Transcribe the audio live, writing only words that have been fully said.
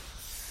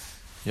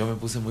Yo me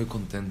puse muy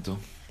contento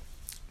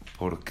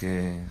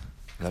porque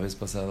la vez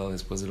pasada,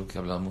 después de lo que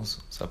hablamos,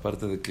 o sea,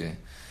 aparte de que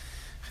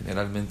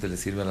generalmente le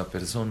sirve a la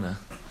persona,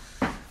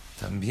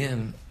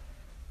 también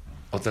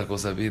otra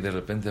cosa vi, de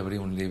repente abrí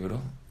un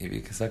libro y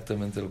vi que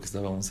exactamente lo que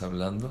estábamos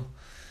hablando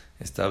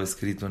estaba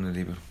escrito en el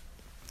libro.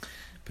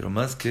 Pero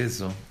más que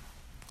eso,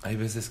 hay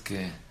veces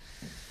que,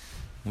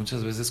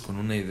 muchas veces con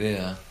una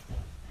idea,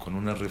 con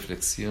una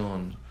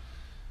reflexión,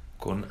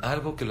 con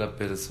algo que la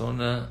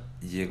persona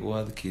llegó a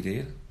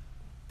adquirir,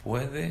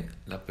 puede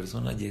la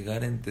persona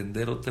llegar a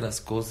entender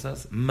otras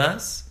cosas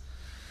más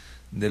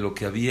de lo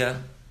que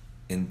había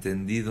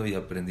entendido y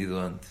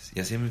aprendido antes. Y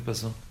así me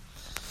pasó.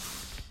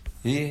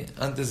 Y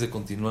antes de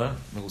continuar,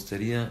 me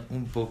gustaría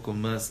un poco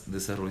más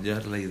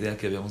desarrollar la idea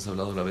que habíamos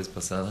hablado la vez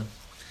pasada,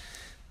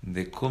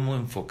 de cómo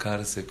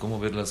enfocarse,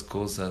 cómo ver las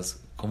cosas,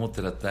 cómo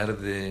tratar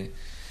de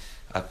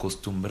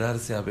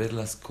acostumbrarse a ver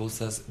las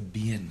cosas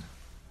bien.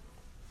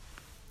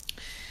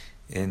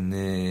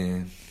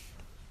 En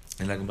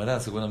la Gemara,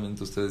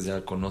 seguramente ustedes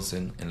ya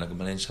conocen, en la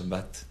Gemara en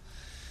Shabbat,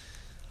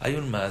 hay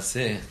un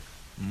maaseh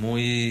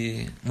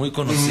muy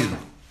conocido.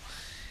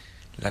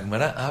 La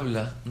Gemara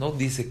habla, no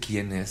dice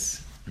quién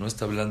es, no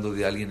está hablando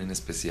de alguien en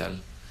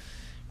especial,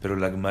 pero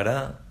la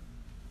Gemara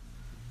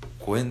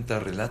cuenta,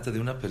 relata de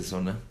una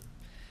persona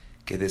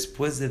que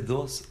después de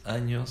 2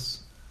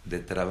 años de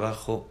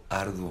trabajo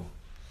arduo,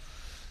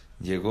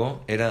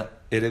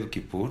 era Erev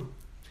Kippur,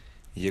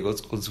 y llegó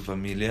con su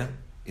familia,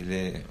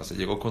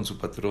 llegó con su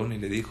patrón y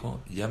le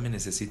dijo: ya me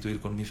necesito ir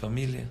con mi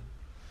familia,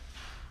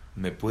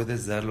 ¿me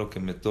puedes dar lo que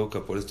me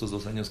toca por estos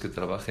 2 años que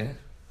trabajé?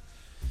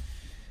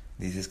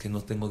 Dice: es que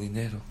no tengo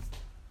dinero.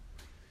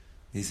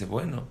 Dice: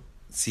 bueno,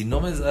 si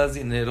no me das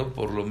dinero,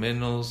 por lo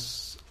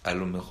menos, a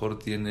lo mejor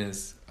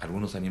tienes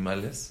algunos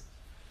animales.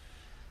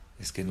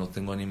 Es que no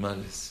tengo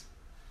animales.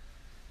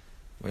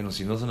 Bueno,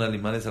 si no son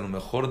animales, a lo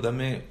mejor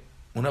dame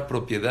una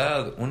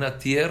propiedad, una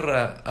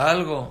tierra,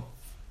 algo.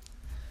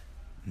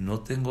 No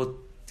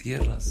tengo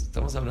tierras.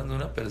 Estamos hablando de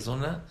una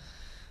persona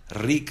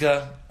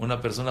rica,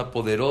 una persona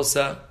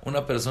poderosa,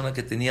 una persona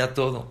que tenía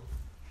todo.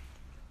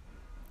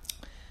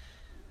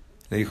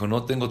 Le dijo: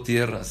 no tengo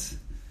tierras.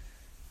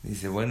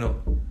 Dice: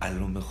 bueno, a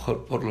lo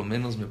mejor por lo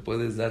menos me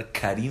puedes dar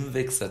karim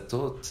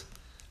vexatot,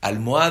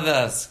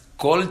 almohadas,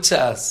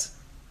 colchas.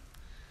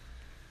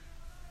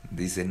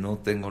 Dice: no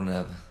tengo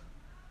nada.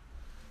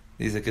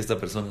 Dice que esta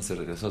persona se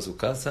regresó a su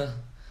casa,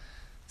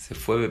 se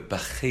fue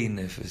bepajei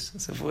nefesh,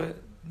 se fue.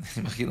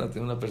 Imagínate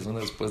una persona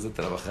después de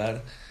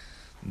trabajar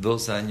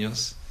 2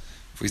 años,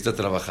 fuiste a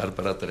trabajar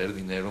para traer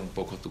dinero un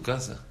poco a tu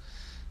casa,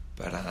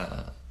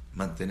 para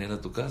mantener a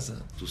tu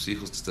casa, tus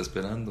hijos te están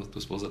esperando, tu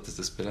esposa te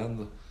está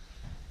esperando,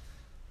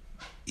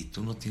 y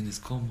tú no tienes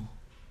cómo.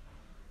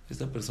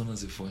 Esta persona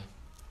se fue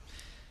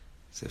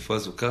a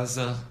su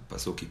casa,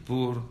 pasó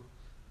Kippur,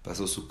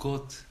 pasó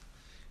Sukkot.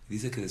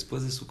 Dice que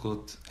después de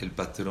Sukkot, el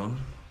patrón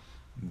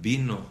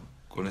vino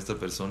con esta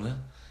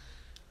persona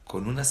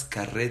con unas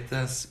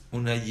carretas,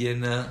 una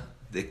llena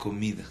de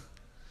comida,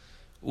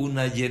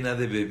 una llena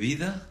de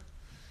bebida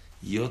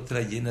y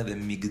otra llena de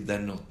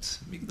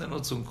migdanot.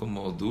 Migdanot son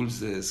como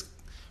dulces,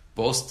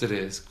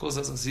 postres,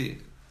 cosas así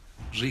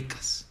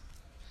ricas.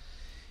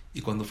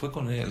 Y cuando fue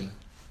con él,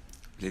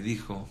 le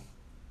dijo: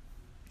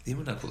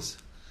 dime una cosa,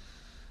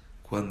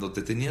 cuando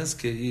te tenías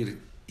que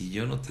ir y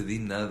yo no te di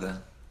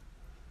nada,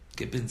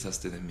 ¿qué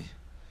pensaste de mí?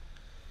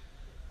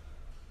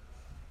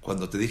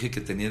 Cuando te dije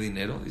que tenía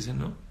dinero, dice: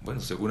 no,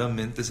 bueno,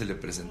 seguramente se le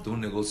presentó un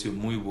negocio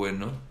muy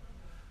bueno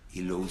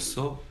y lo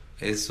usó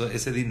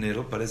ese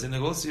dinero para ese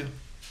negocio.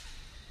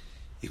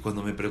 Y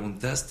cuando me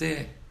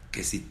preguntaste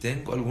que si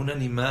tengo algún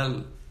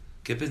animal,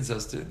 ¿qué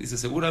pensaste? Dice: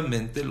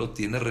 seguramente lo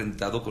tiene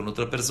rentado con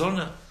otra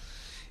persona.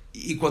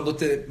 Y cuando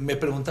me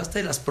preguntaste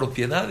de las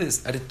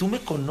propiedades, tú me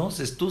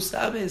conoces, tú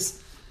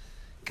sabes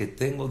que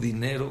tengo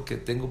dinero, que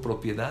tengo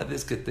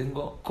propiedades, que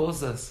tengo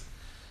cosas.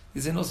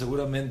 Dice: no,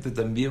 seguramente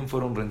también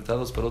fueron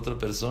rentados para otra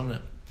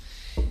persona.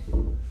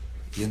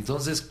 Y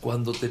entonces,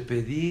 cuando te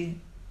pedí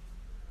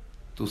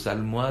tus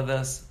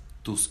almohadas,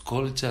 tus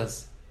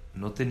colchas,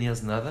 ¿no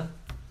tenías nada?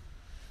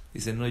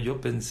 Dice: no,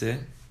 yo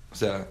pensé,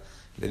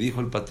 le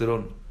dijo el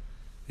patrón,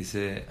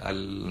 dice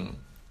al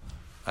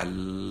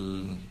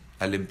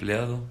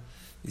empleado,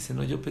 dice: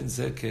 no, yo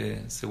pensé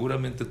que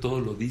seguramente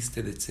todo lo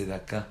diste de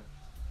tzedaká.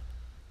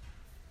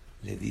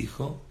 Le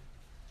dijo: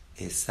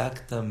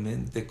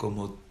 exactamente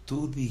como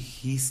tú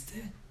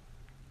dijiste,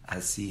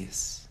 así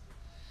es.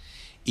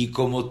 Y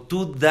como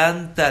tú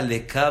danta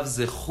lekav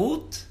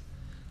zehut,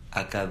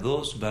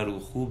 akadosh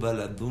baruchu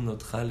baladun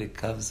otcha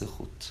lekav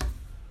zehut.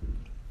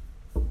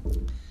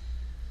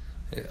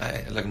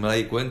 La Gemara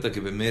di cuenta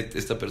que Bemet,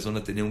 esta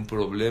persona tenía un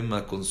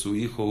problema con su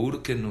hijo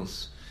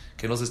Urkenus,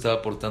 que no se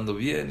estaba portando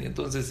bien, y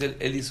entonces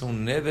él hizo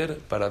un neder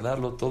para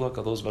darlo todo a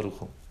Kadosh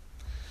Baruchu.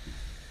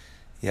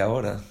 Y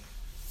ahora,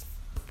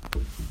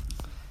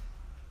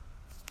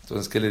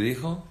 entonces, ¿qué le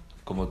dijo?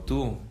 Como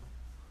tú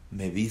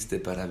me viste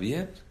para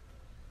bien,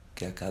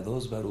 que a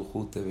Kadosh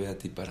Baruchu te vea a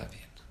ti para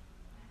bien.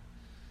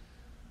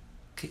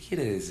 ¿Qué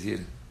quiere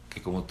decir?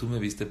 Que como tú me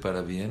viste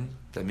para bien,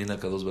 también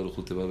Akadosh Baruj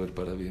Hu te va a ver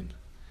para bien.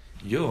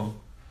 Yo,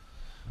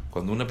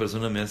 cuando una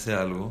persona me hace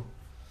algo,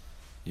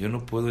 yo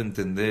no puedo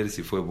entender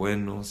si fue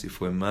bueno, si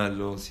fue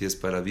malo, si es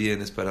para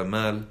bien, es para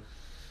mal.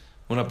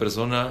 Una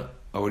persona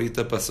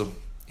ahorita pasó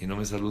y no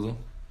me saludó.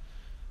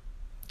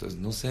 Entonces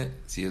no sé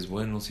si es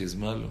bueno, si es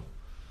malo.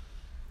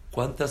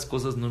 ¿Cuántas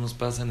cosas no nos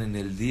pasan en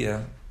el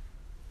día?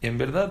 En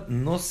verdad,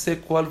 no sé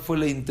cuál fue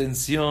la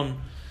intención,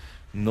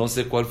 no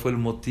sé cuál fue el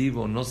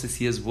motivo, no sé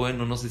si es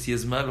bueno, no sé si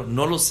es malo,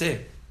 no lo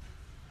sé.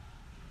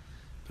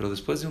 Pero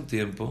después de un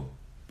tiempo,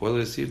 puedo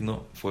decir,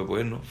 no, fue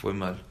bueno, fue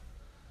malo.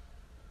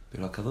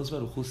 Pero Akadosh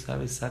Baruj Hu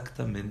sabe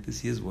exactamente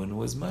si es bueno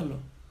o es malo.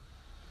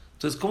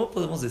 Entonces, ¿cómo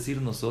podemos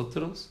decir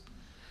nosotros,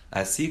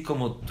 así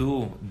como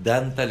tú,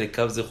 Danta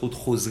Lekab Zehut,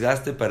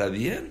 juzgaste para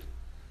bien,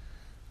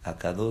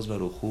 Akadosh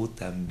Baruj Hu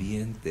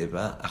también te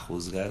va a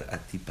juzgar a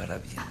ti para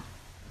bien?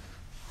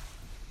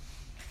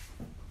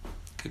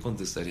 ¿Qué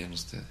contestarían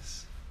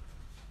ustedes?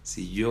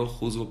 Si yo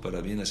juzgo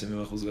para bien, Hashem me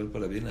va a juzgar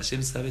para bien.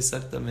 Hashem sabe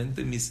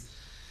exactamente mis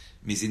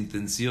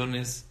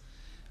intenciones,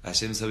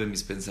 Hashem sabe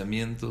mis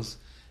pensamientos,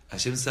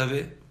 Hashem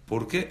sabe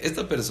por qué.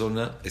 Esta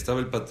persona, estaba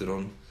el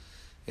patrón,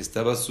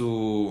 estaba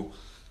su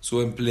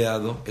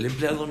empleado, el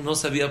empleado no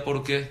sabía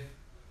por qué,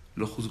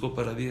 lo juzgó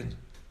para bien.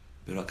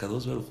 Pero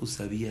Akadosh Baruj Hu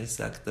sabía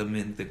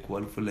exactamente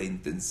cuál fue la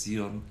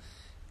intención,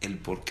 el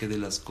porqué de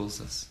las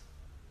cosas.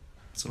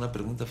 Es una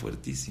pregunta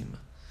fuertísima.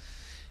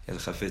 El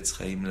Jafetz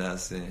Chaim la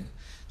hace.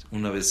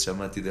 Una vez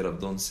Shamati de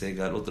Rabdon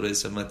Segal, otra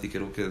vez Shamati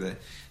creo que de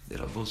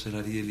Rabos el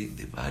Arieli,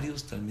 de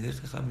varios Talmidei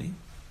Jajamim.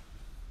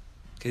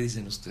 ¿Qué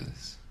dicen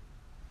ustedes?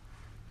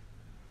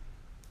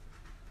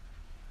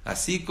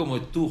 Así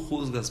como tú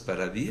juzgas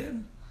para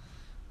bien,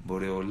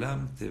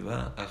 Boreolam te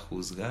va a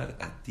juzgar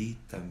a ti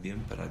también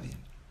para bien.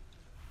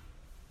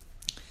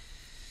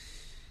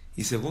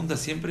 Y segunda,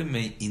 siempre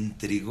me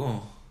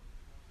intrigó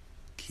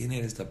quién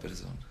era esta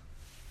persona.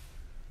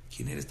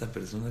 ¿Quién era esta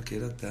persona que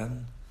era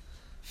tan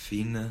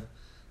fina,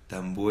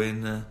 tan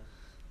buena,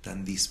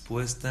 tan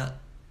dispuesta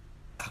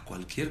a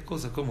cualquier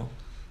cosa? ¿Cómo?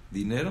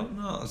 ¿Dinero?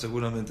 No,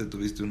 seguramente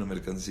tuviste una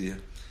mercancía.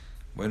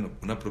 Bueno,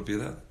 una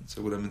propiedad,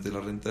 seguramente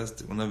la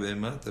rentaste. Una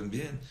behemá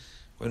también.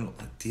 Bueno,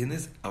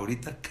 tienes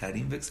ahorita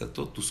Karim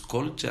Bexató, tus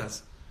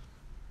colchas.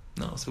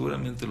 No,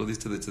 seguramente lo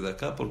diste de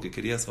Tzedaká porque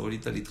querías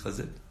ahorita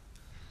Litjazet.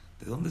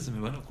 ¿De dónde se me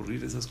van a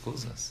ocurrir esas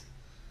cosas?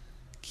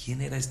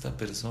 ¿Quién era esta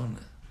persona?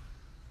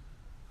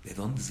 ¿De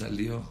dónde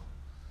salió?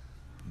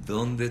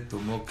 ¿Dónde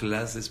tomó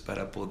clases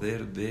para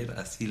poder ver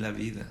así la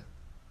vida?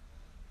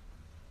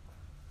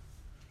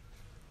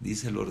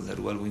 Dice el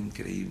Ordaru algo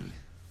increíble,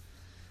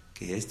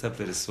 que esta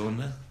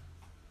persona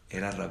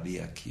era Rabbi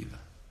Akiva.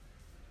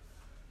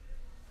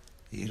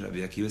 Y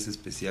Rabbi Akiva es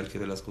especial, que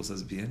ve las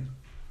cosas bien.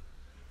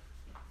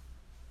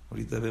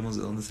 Ahorita vemos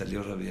de dónde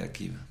salió Rabbi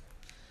Akiva.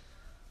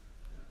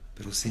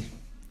 Pero sí,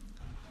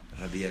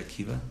 Rabbi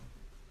Akiva,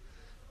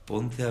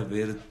 ponte a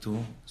ver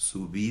tú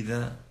su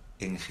vida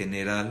en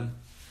general,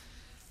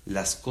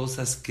 las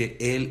cosas que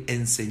él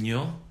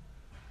enseñó,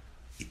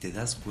 y te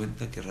das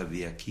cuenta que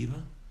Rabbi Akiva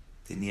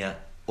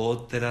tenía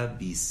otra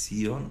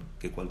visión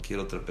que cualquier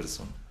otra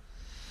persona.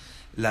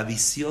 La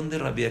visión de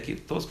Rabbi Akiva,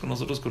 todos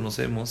nosotros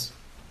conocemos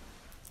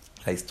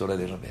la historia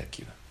de Rabbi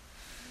Akiva.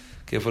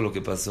 ¿Qué fue lo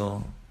que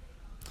pasó?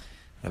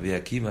 Rabbi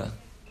Akiva,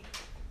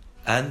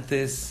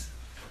 antes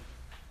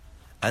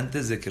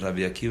de que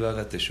Rabbi Akiva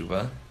haga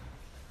teshuvah,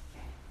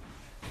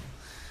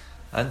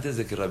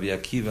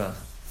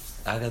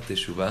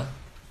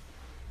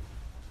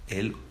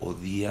 él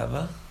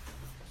odiaba.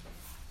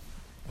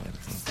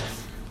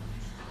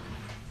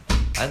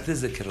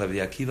 Antes de que Rabbi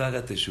Akiva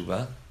haga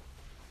teshuvah,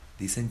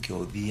 dicen que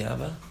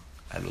odiaba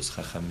a los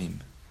jajamim.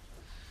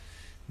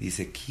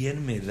 Dice,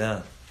 ¿quién me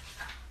da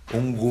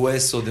un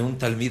hueso de un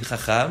talmid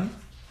jajam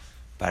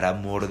para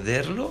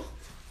morderlo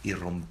y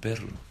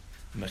romperlo?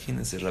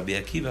 Imagínense, Rabbi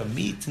Akiva,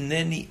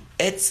 mitneni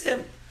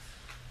etzem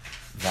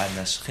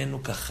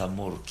vanashchenu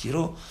kajamor.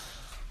 Quiero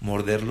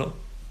morderlo,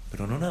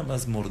 pero no nada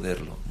más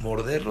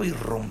morderlo y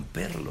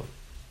romperlo.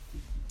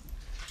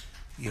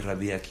 Y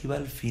Rabbi Akiva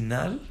al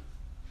final,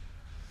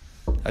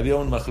 había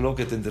un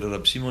mahloket entre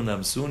Rab Shimon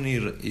Amsun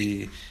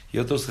y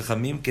otros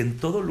jajamim, que en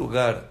todo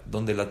lugar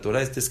donde la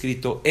Torah está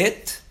escrito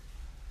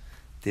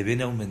te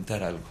viene a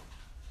aumentar algo.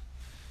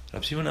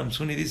 Rab Shimon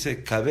Amsuni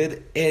dice,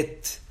 Kaved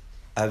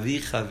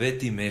avija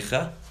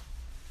betimeja,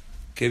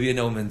 ¿qué viene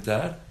a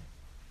aumentar?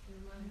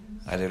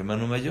 Al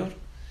hermano mayor.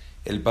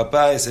 El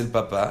papá es el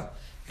papá,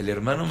 el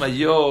hermano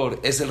mayor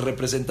es el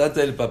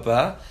representante del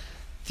papá,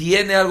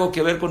 tiene algo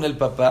que ver con el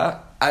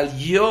papá. Al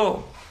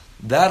yo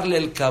darle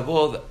el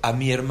kabod a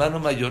mi hermano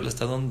mayor, le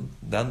está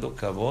dando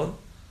kabod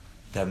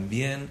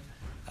también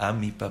a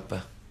mi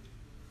papá.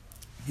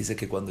 Dice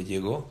que cuando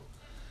llegó,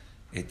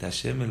 et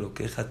Hashem me lo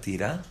queja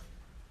tirá,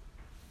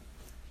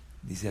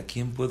 dice, ¿a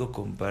quién puedo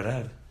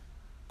comparar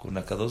con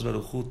Akadosh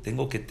Baruj Hu?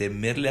 Tengo que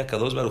temerle a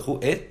Akadosh Baruj Hu.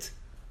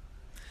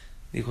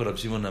 Dijo Rab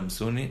Shimon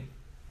Amsuni,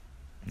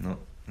 no,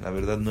 la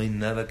verdad no hay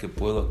nada que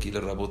puedo aquí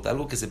le rabota,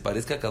 algo que se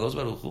parezca a Akadosh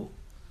Baruj Hu.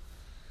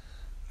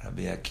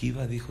 Rabbi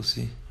Akiva dijo,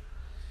 sí,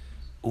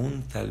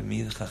 un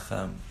talmid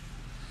jajam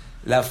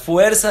La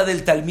fuerza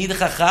del Talmid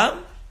Jajam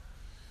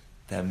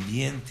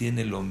también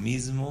tiene lo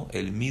mismo,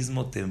 el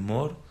mismo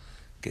temor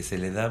que se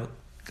le da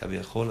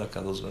Kaviahol a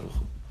Kadosh Baruj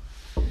Hu.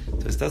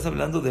 Entonces estás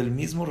hablando del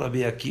mismo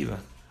Rabbi Akiva,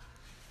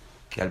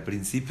 que al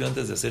principio,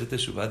 antes de hacer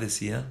Teshuvah,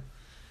 decía: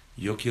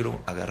 yo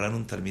quiero agarrar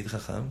un Talmid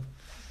Jajam,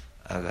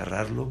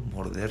 agarrarlo,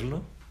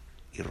 morderlo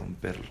y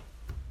romperlo.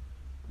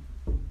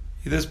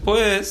 Y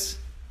después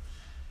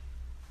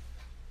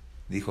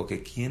dijo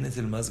que ¿quién es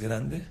el más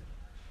grande?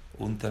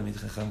 Un Talmid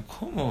Jajam.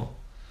 ¿Cómo?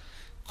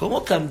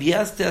 ¿Cómo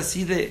cambiaste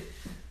así de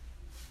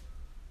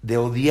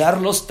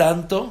odiarlos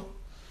tanto,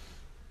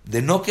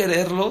 de no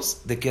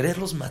quererlos, de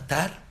quererlos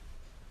matar,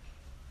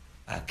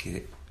 a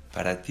que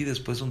para ti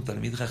después un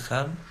Talmid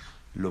Jajam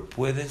lo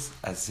puedes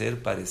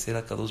hacer parecer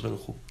a Kadosh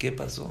Baruj Hu? ¿Qué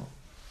pasó?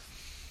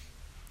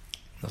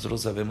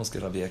 Nosotros sabemos que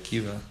Rabbi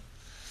Akiva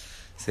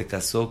se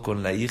casó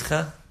con la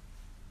hija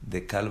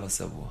de Kalba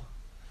Saboa.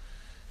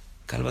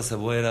 Kalba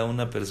Saboa era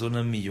una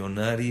persona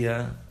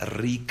millonaria,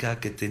 rica,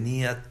 que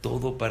tenía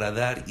todo para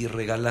dar y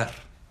regalar.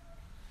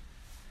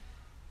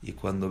 Y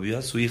cuando vio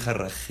a su hija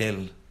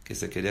Rachel, que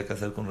se quería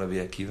casar con Rabbi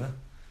Akiva,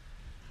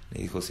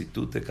 le dijo: si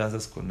tú te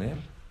casas con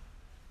él,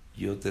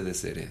 yo te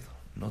desheredo,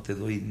 no te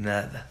doy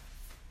nada,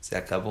 se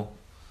acabó.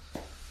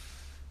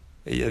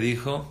 Ella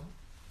dijo: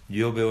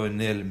 yo veo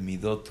en él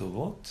midot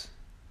tovot,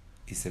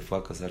 y se fue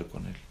a casar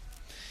con él.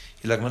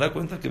 Y la Gemara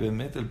cuenta que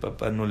Bemet, el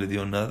papá, no le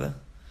dio nada.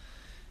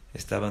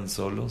 Estaban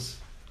solos,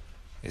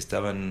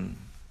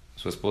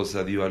 su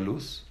esposa dio a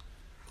luz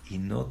y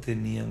no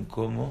tenían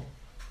cómo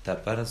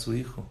tapar a su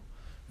hijo,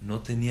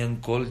 no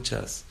tenían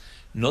colchas,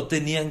 no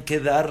tenían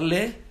que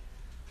darle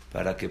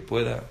para que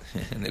pueda,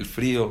 en el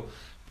frío,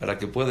 para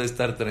que pueda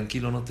estar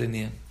tranquilo, no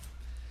tenían.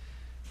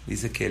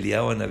 Dice que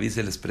Eliyahu Anabí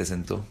se les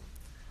presentó,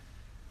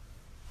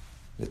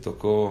 le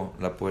tocó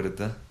la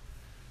puerta,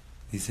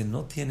 dice: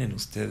 ¿no tienen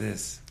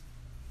ustedes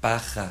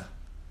paja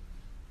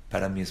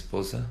para mi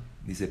esposa?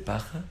 Dice: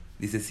 ¿paja?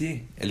 Dice: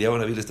 sí. Eliyahu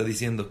Anabí le está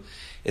diciendo: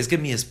 es que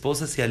mi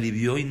esposa se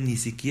alivió y ni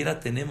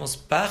siquiera tenemos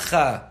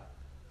paja.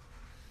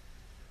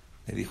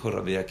 Le dijo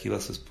Rabbi Akiva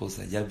a su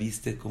esposa: ¿ya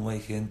viste cómo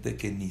hay gente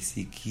que ni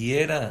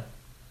siquiera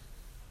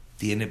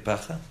tiene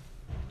paja?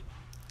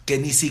 ¿Que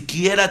ni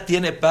siquiera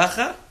tiene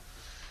paja?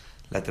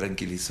 La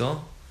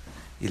tranquilizó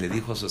y le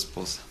dijo a su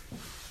esposa: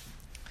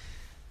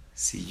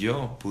 si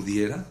yo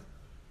pudiera,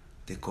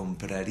 te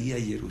compraría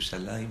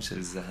Jerusalén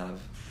Shel Zahav.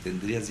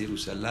 Tendrías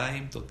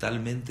Jerusalén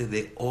totalmente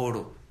de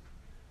oro.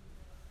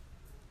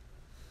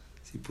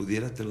 Si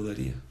pudiera, te lo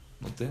daría.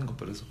 No tengo,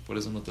 por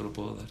eso no te lo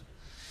puedo dar.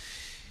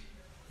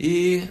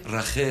 Y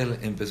Rachel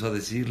empezó a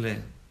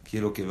decirle: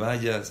 quiero que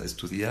vayas a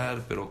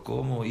estudiar. Pero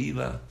 ¿cómo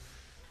iba?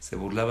 Se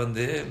burlaban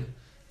de él.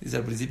 Dice: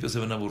 al principio se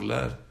van a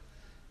burlar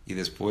y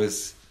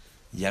después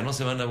ya no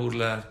se van a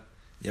burlar,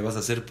 ya vas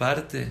a ser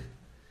parte.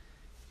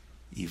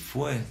 Y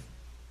fue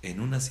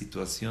en una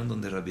situación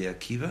donde Rabbi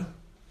Akiva,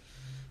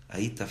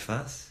 ahí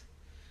tafaz,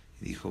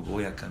 y dijo: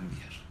 voy a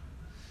cambiar.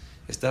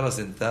 Estaba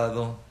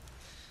sentado,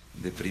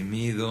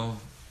 deprimido,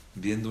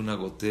 viendo una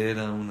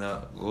gotera, una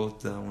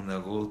gota,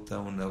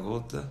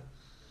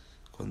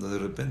 cuando de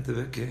repente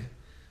ve que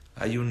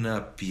hay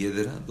una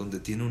piedra donde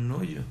tiene un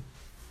hoyo.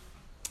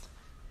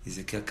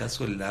 Dice: ¿que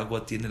acaso el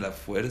agua tiene la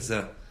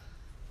fuerza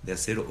de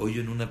hacer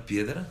hoyo en una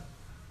piedra?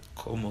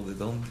 ¿Cómo? ¿De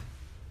dónde?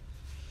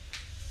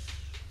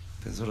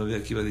 Pensó Rabbi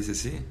Akiva, dice: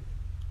 sí,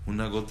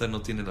 una gota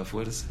no tiene la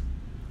fuerza,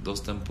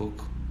 dos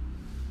tampoco,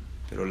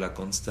 pero la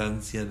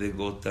constancia de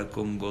gota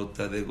con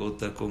gota, de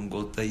gota con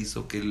gota,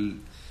 hizo que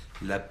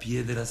la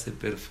piedra se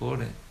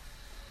perfore.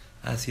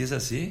 Así es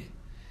así.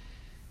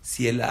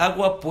 Si el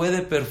agua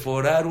puede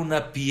perforar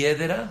una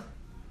piedra,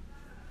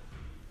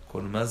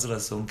 con más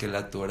razón que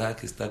la Torah,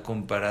 que está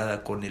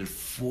comparada con el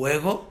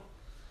fuego,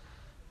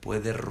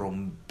 puede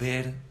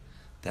romper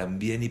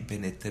también y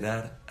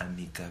penetrar a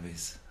mi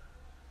cabeza.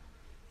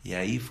 Y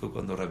ahí fue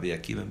cuando Rabbi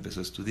Akiva empezó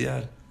a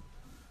estudiar.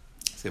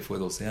 Se fue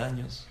 12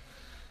 años.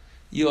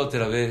 Y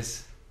otra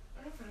vez.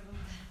 Una pregunta.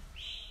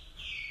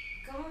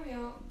 ¿Cómo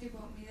vio,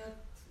 midot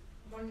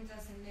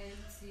bonitas en él,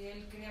 si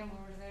él quería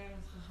morder a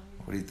los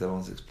jajamim? Ahorita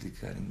vamos a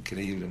explicar.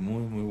 Increíble.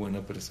 Muy, muy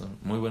buena persona.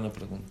 Muy buena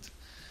pregunta.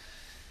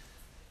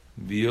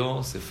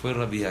 Se fue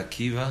Rabbi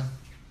Akiva.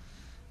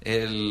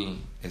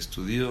 Él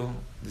estudió.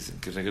 Dicen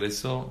que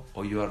regresó.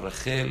 Oyó a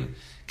Rachel,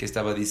 que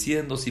estaba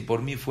diciendo: si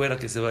por mí fuera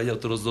que se vaya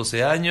otros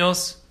 12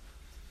 años.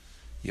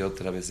 Y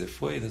otra vez se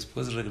fue y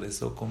después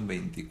regresó con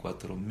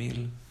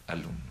 24,000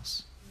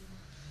 alumnos.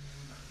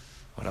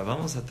 Ahora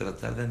vamos a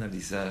tratar de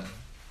analizar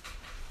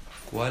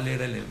cuál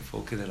era el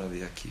enfoque de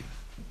Rabbi Akiva.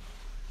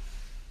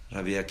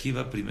 Rabbi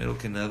Akiva, primero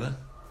que nada,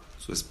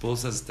 su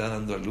esposa está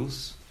dando a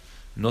luz,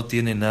 no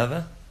tiene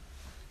nada.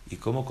 ¿Y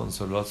cómo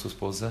consoló a su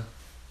esposa?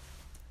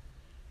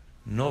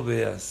 No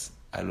veas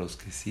a los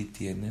que sí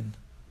tienen,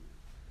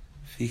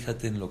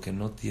 fíjate en lo que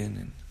no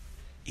tienen,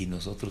 y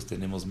nosotros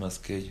tenemos más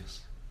que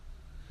ellos.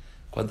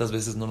 ¿Cuántas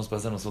veces no nos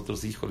pasa a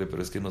nosotros? Híjole,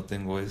 pero es que no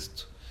tengo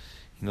esto,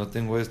 y no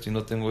tengo esto, y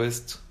no tengo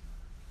esto.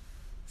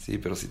 Sí,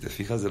 pero si te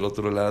fijas del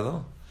otro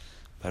lado,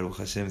 Baruch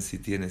Hashem, si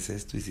tienes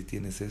esto, y si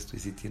tienes esto, y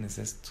si tienes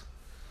esto.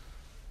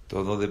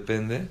 Todo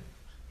depende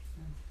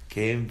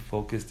qué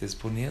enfoque estés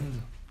poniendo.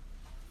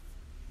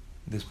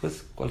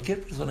 Después,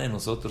 cualquier persona de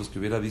nosotros que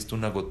hubiera visto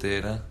una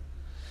gotera,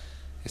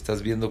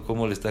 estás viendo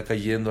cómo le está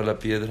cayendo a la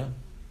piedra,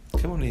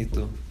 qué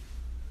bonito.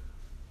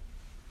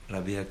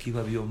 Rabbi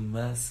Akiva vio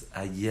más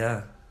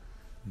allá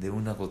de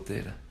una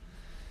gotera.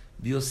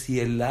 Vio si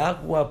el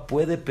agua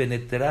puede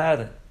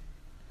penetrar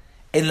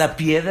en la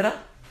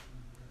piedra,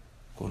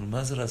 con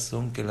más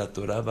razón que la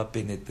Torah va a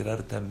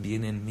penetrar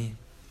también en mí.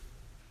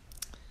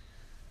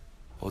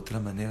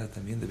 Otra manera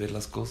también de ver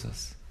las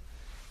cosas.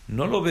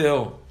 No lo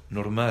veo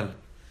normal.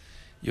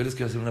 Yo les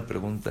quiero hacer una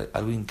pregunta,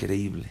 algo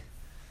increíble.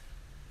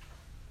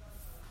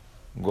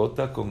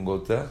 Gota con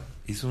gota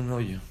hizo un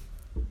hoyo.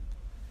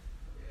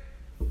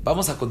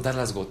 Vamos a contar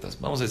las gotas.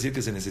 Vamos a decir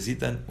que se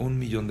necesitan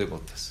 1,000,000 de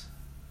gotas.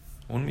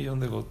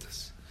 1,000,000 de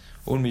gotas.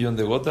 1,000,000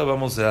 de gotas,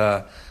 vamos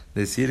a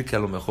decir que a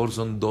lo mejor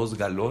son 2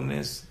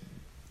 galones.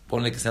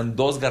 Ponle que sean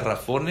 2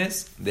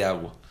 garrafones de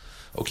agua.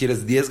 ¿O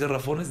quieres 10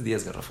 garrafones?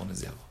 10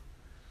 garrafones de agua.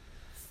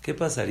 ¿Qué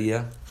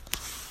pasaría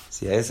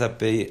si a esa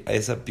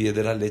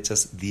piedra le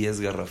echas 10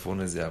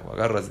 garrafones de agua?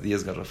 Agarras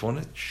 10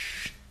 garrafones.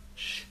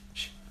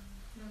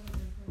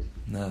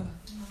 Nada.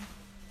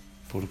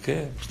 ¿Por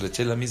qué? Pues le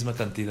eché la misma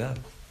cantidad.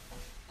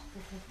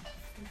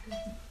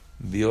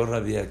 Vio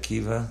Rabbi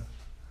Akiva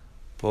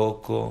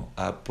poco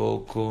a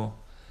poco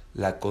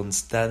la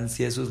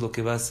constancia, eso es lo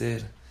que va a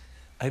hacer.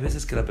 Hay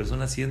veces que la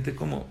persona siente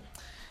como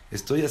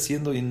estoy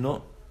haciendo y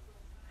no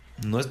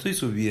estoy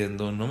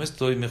subiendo, no me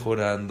estoy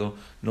mejorando,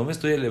 no me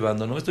estoy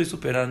elevando, no me estoy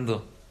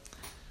superando.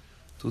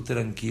 Tú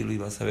tranquilo y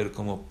vas a ver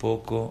cómo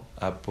poco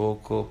a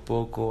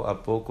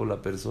poco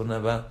la persona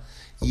va.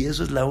 Y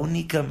eso es la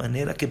única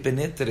manera que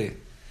penetre.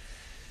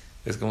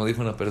 Es como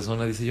dijo una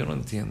persona, dice, yo no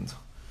entiendo.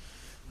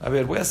 A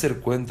ver, voy a hacer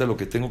cuenta lo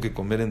que tengo que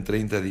comer en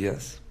 30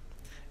 días.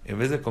 En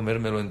vez de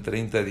comérmelo en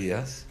 30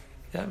 días,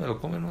 ya me lo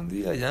como en un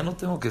día. Ya no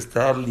tengo que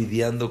estar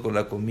lidiando con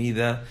la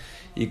comida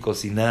y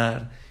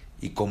cocinar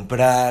y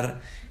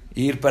comprar,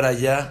 ir para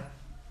allá.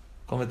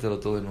 Cómetelo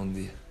todo en un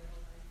día.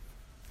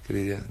 ¿Qué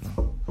dirías?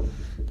 No.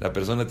 La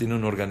persona tiene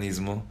un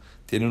organismo,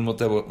 tiene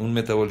un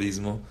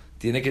metabolismo,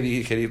 tiene que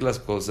digerir las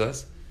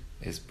cosas.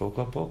 Es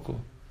poco a poco.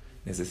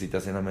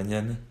 Necesitas en la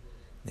mañana,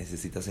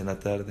 necesitas en la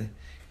tarde,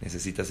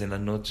 necesitas en la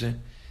noche,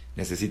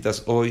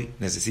 necesitas hoy,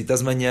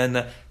 necesitas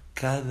mañana.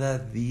 Cada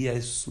día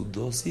es su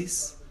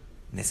dosis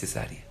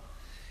necesaria.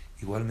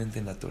 Igualmente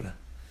en la Torah.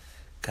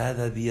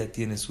 Cada día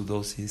tiene su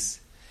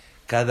dosis.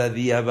 Cada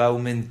día va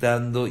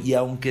aumentando. Y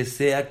aunque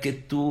sea que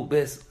tú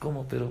ves,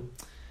 ¿cómo? Pero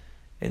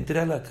entré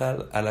a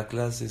la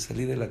clase,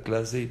 salí de la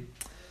clase y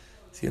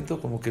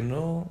siento como que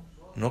no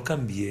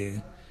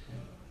cambié.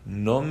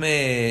 No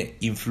me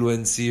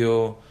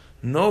influenció.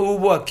 No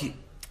hubo aquí.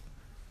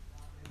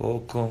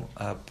 Poco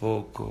a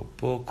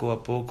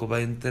poco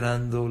va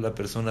entrando, la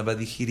persona va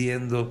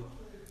digiriendo,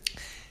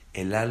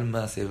 el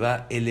alma se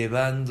va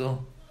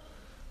elevando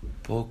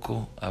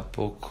poco a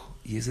poco.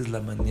 Y esa es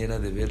la manera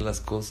de ver las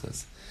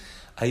cosas.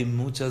 Hay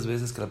muchas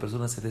veces que la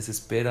persona se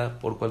desespera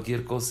por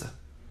cualquier cosa.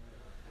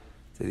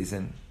 Te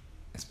dicen,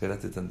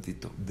 espérate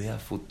tantito, ve a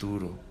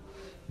futuro,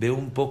 ve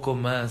un poco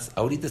más.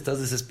 Ahorita estás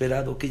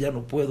desesperado, que ya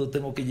no puedo,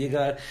 tengo que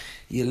llegar,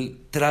 y el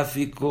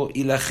tráfico,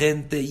 y la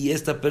gente, y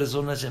esta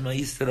persona se llama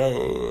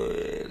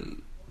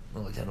Israel.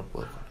 No, ya no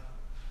puedo.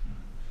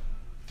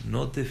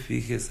 No te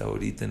fijes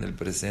ahorita en el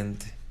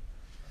presente.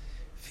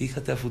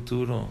 Fíjate a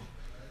futuro.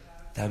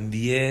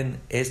 También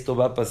esto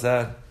va a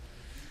pasar.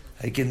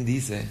 Hay quien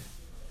dice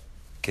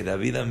que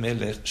David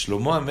Amelech,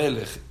 Shlomo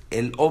Amelech,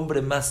 el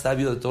hombre más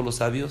sabio de todos los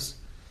sabios,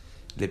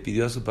 le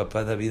pidió a su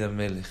papá David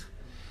Amelech.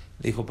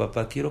 Le dijo,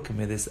 papá, quiero que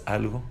me des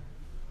algo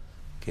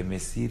que me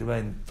sirva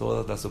en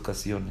todas las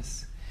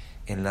ocasiones,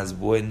 en las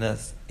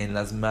buenas, en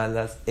las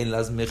malas, en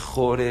las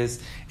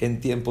mejores,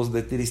 en tiempos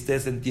de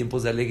tristeza, en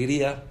tiempos de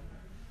alegría.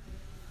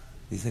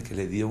 Dice que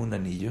le dio un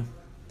anillo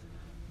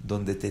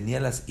donde tenía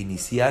las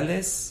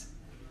iniciales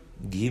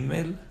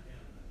Gimel,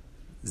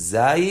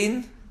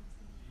 Zain,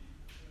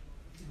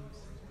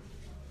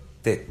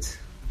 Tet.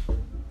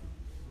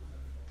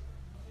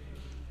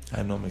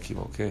 No me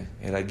equivoqué,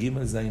 era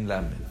Gimel, Zain,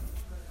 Lamed.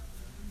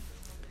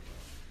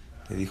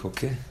 Le dijo,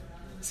 ¿qué?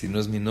 Si no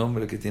es mi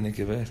nombre, ¿qué tiene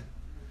que ver?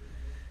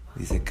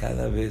 Dice,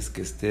 cada vez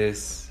que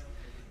estés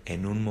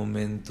en un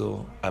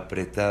momento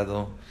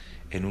apretado,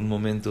 en un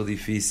momento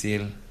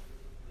difícil,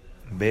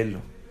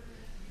 velo.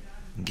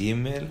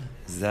 Gimel,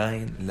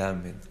 Zain,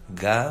 Lamed.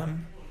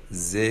 Gam,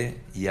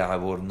 Ze,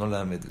 Ya'abor. No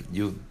Lamed,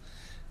 Yud.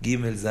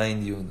 Gimel,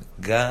 Zain, Yud.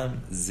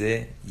 Gam,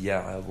 Ze,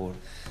 Ya'abor.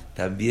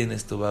 También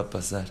esto va a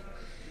pasar.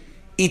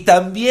 Y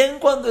también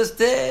cuando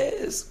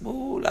estés,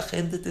 la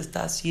gente te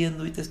está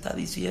haciendo y te está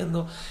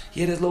diciendo,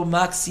 y eres lo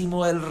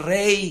máximo, el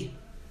rey,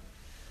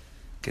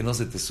 que no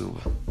se te suba.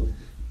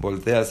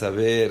 Volteas a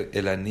ver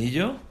el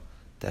anillo,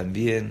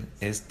 también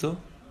esto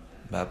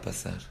va a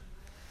pasar.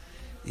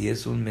 Y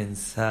es un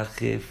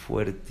mensaje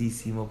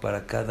fuertísimo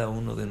para cada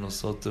uno de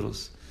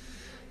nosotros.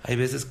 Hay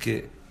veces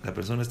que la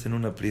persona está en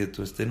un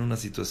aprieto, está en una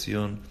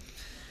situación,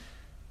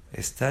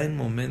 está en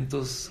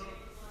momentos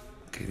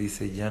que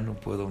dice, ya no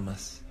puedo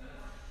más.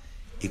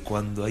 Y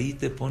cuando ahí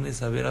te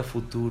pones a ver a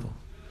futuro,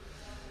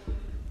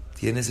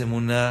 tienes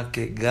emuná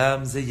que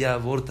Gam se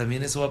Yavor,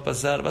 también eso va a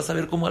pasar. Vas a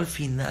ver cómo al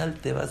final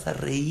te vas a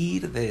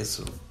reír de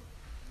eso.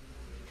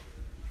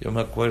 Yo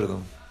me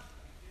acuerdo,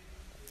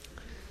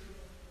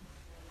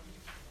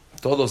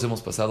 todos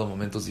hemos pasado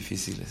momentos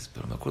difíciles,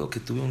 pero me acuerdo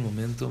que tuve un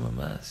momento,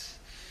 mamás,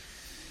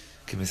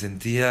 que me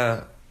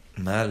sentía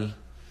mal,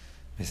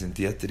 me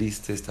sentía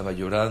triste, estaba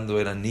llorando,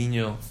 era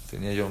niño,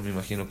 tenía yo, me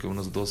imagino que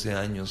unos 12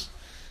 años,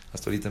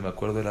 hasta ahorita me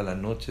acuerdo, era la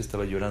noche,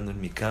 estaba llorando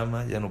en mi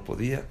cama, ya no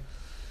podía,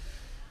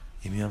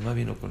 y mi mamá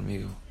vino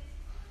conmigo,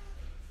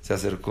 se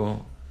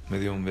acercó, me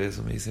dio un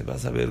beso, me dice,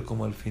 vas a ver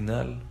cómo al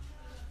final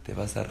te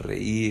vas a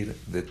reír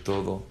de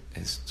todo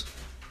esto.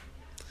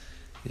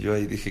 Y yo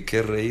ahí dije,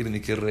 qué reír, ni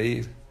qué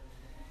reír.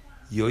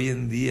 Y hoy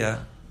en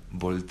día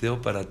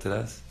volteo para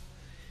atrás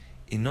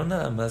y no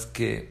nada más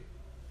que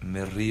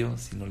me río,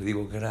 sino le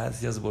digo,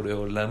 gracias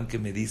Boreolam que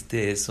me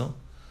diste eso,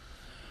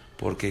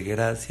 porque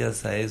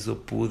gracias a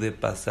eso pude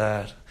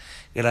pasar,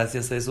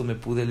 gracias a eso me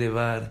pude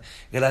elevar,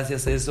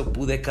 gracias a eso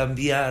pude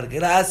cambiar,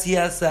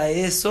 gracias a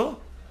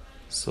eso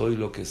soy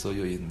lo que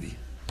soy hoy en día.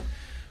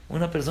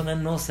 Una persona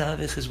no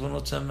sabe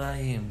Heshbonot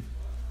Shamayim,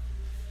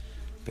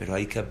 pero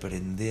hay que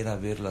aprender a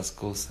ver las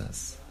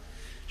cosas.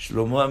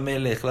 Shlomo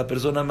Amelech, la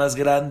persona más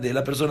grande,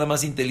 la persona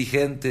más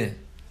inteligente,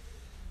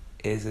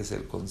 ese es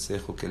el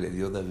consejo que le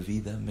dio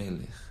David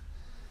Amelech.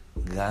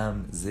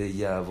 Gam ze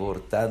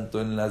yavor,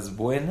 tanto en las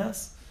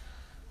buenas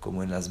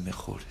como en las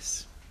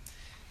mejores.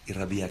 Y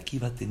Rabbi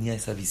Akiva tenía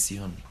esa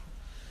visión.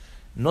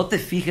 No te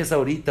fijes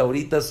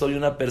ahorita soy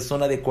una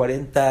persona de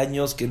 40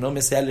 años que no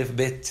me sé Aleph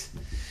Bet.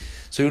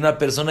 Soy una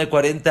persona de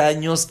 40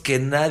 años que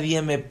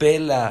nadie me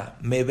pela,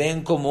 me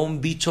ven como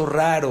un bicho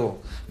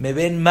raro, me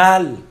ven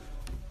mal.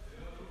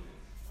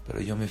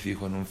 Pero yo me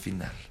fijo en un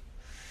final.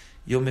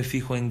 Yo me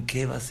fijo en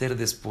qué va a ser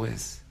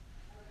después.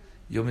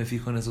 Yo me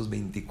fijo en esos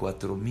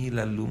 24,000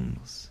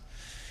 alumnos.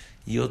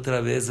 Y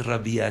otra vez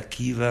Rabbi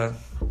Akiva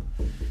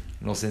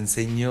nos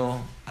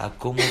enseñó a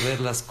cómo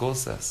ver las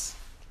cosas.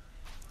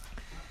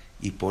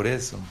 Y por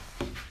eso,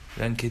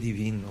 vean qué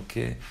divino,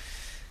 qué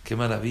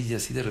maravilla.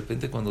 Así de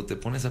repente cuando te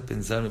pones a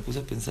pensar, me puse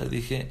a pensar,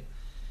 dije,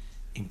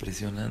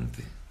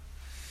 impresionante.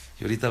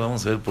 Y ahorita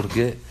vamos a ver por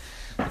qué.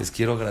 Les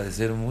quiero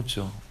agradecer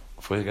mucho.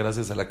 Fue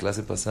gracias a la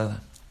clase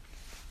pasada.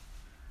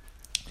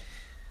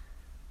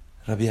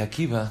 Rabbi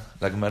Akiva,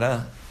 la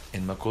Gemara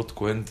en Makot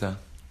cuenta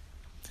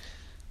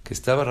que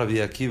estaba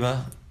Rabbi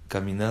Akiva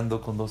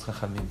caminando con 2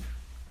 jajamim.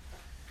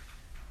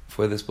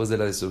 Fue después de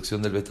la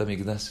destrucción del Bet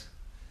Hamikdash.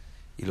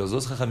 Y los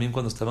 2 jajamim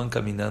cuando estaban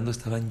caminando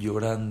estaban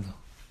llorando.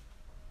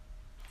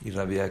 Y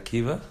Rabbi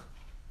Akiva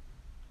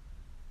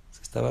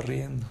se estaba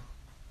riendo.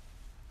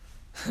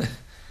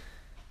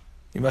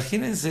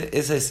 Imagínense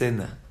esa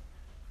escena.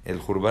 El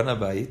Jurban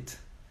Abayit.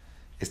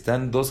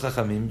 Están 2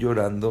 jajamim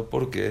llorando.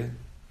 ¿Por qué?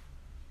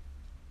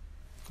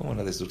 Como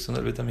la destrucción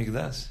del Bet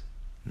Hamikdash.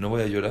 ¿No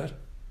voy a llorar?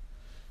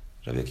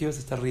 Rabbi Akiva se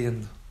está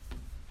riendo.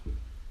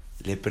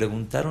 Le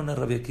preguntaron a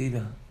Rabbi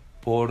Akiva,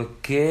 ¿por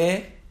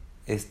qué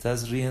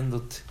estás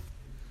riéndote?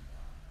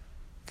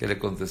 ¿Qué le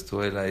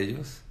contestó él a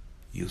ellos?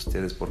 ¿Y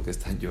ustedes por qué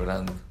están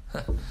llorando?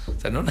 O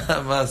sea, no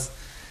nada más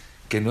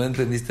que no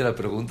entendiste la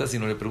pregunta,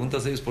 sino le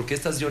preguntas a ellos, ¿por qué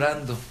estás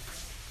llorando?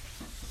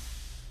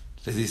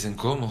 Les dicen,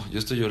 ¿cómo? Yo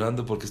estoy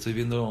llorando porque estoy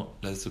viendo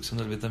la destrucción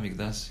del Bet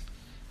Hamikdash.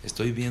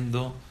 Estoy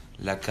viendo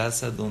la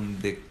casa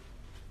donde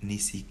ni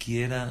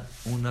siquiera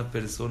una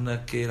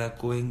persona que era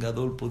Cohen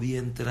Gadol podía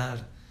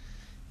entrar.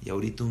 Y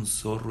ahorita un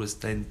zorro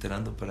está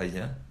entrando para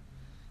allá.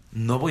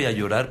 ¿No voy a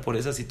llorar por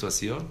esa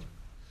situación?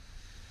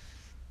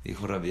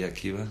 Dijo Rabbi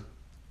Akiva,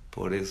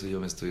 por eso yo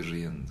me estoy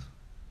riendo.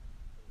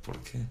 ¿Por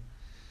qué?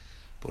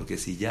 Porque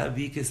si ya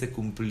vi que se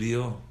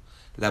cumplió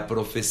la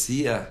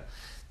profecía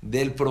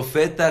del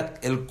profeta,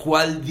 el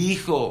cual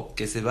dijo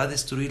que se va a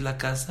destruir la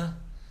casa,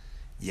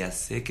 ya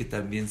sé que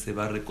también se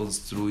va a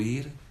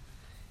reconstruir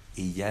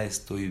y ya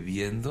estoy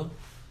viendo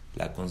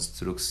la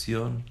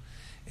construcción,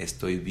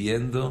 estoy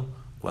viendo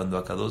cuando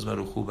Akadosh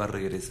Baruj Hu va a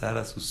regresar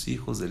a sus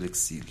hijos del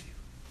exilio.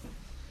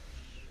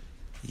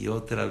 Y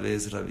otra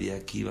vez Rabbi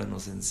Akiva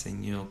nos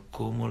enseñó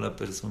cómo la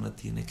persona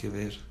tiene que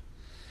ver.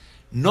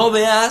 No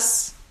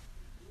veas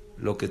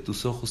lo que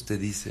tus ojos te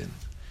dicen.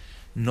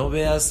 No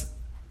veas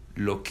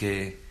lo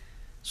que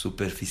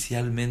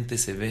superficialmente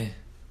se ve,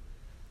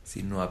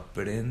 sino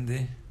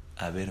aprende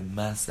a ver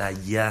más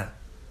allá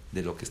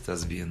de lo que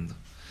estás viendo.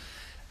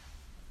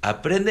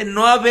 Aprende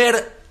no a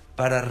ver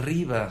para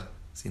arriba,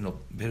 sino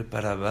ver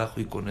para abajo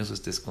y con eso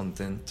estés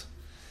contento.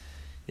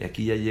 Y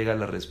aquí ya llega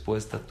la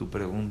respuesta a tu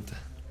pregunta.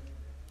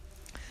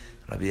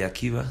 Rabbi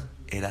Akiva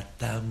era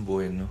tan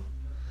bueno,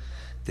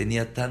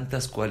 tenía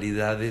tantas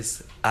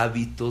cualidades,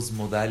 hábitos,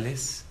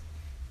 modales,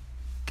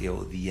 que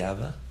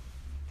odiaba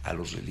a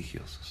los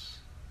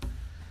religiosos.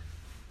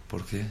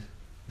 ¿Por qué?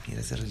 Mira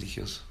ese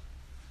religioso.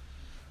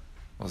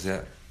 O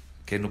sea,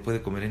 que no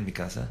puede comer en mi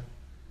casa,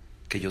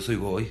 que yo soy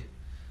goy.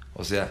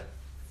 O sea,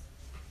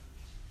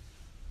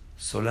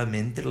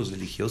 solamente los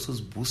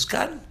religiosos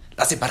buscan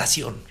la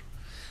separación.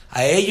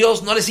 A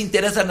ellos no les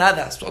interesa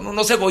nada, son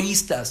unos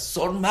egoístas,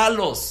 son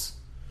malos.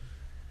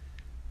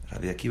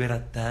 Rabbi Akiva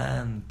era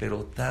tan,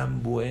 pero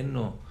tan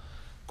bueno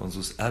con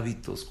sus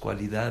hábitos,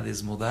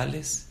 cualidades,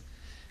 modales,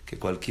 que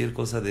cualquier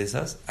cosa de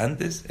esas,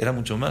 antes era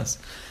mucho más.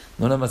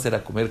 No nada más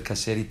era comer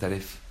kasher y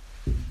taref,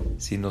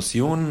 sino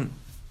si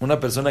una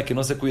persona que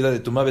no se cuida de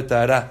tu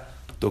betahara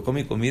tocó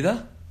mi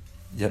comida,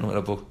 ya no me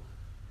la puedo.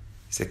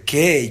 Dice,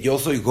 ¿qué? Yo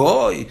soy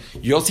goy,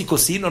 yo sí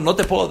cocino, no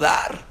te puedo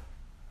dar.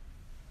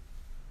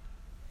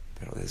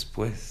 Pero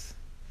después,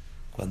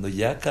 cuando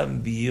ya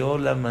cambió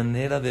la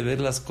manera de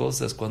ver las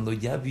cosas, cuando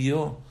ya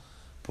vio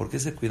por qué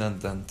se cuidan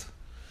tanto,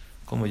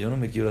 como yo no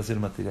me quiero hacer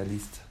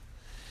materialista,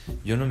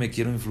 yo no me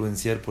quiero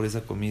influenciar por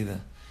esa comida,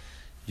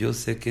 yo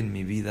sé que en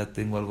mi vida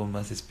tengo algo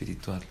más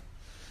espiritual,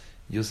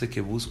 yo sé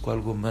que busco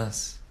algo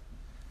más.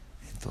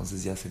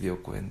 Entonces ya se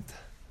dio cuenta,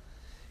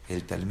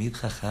 el Talmid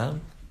Jajam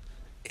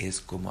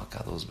es como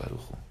Akadosh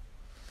Baruj Hu.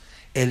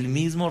 El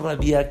mismo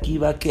Rabbi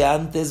Akiva que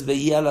antes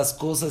veía las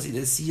cosas y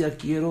decía,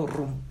 quiero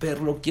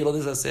romperlo, quiero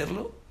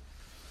deshacerlo,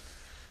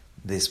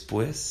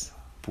 después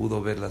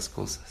pudo ver las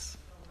cosas.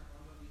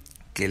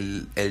 Que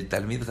el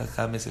Talmid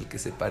Jajam es el que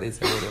se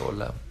parece a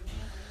Boreolam.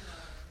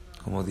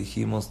 Como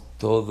dijimos,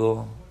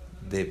 todo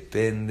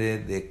depende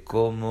de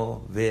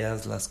cómo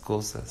veas las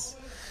cosas.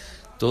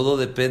 Todo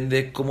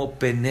depende de cómo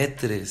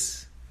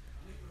penetres.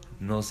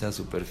 No sea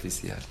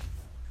superficial.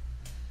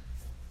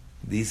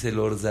 Dice el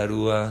Or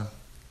Zarua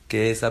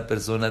que esa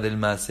persona del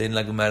Maaseh en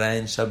la Gemara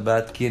en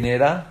Shabbat, ¿quién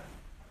era?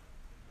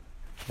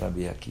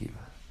 Rabbi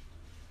Akiva.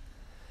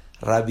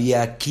 Rabbi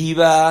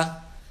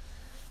Akiva,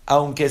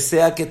 aunque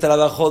sea que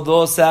trabajó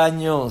 2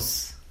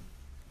 años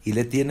y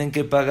le tienen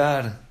que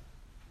pagar.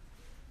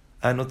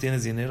 ¿No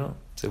tienes dinero?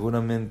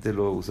 Seguramente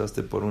lo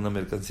usaste por una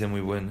mercancía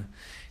muy buena.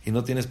 Y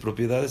no tienes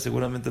propiedades,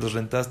 seguramente las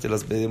rentaste,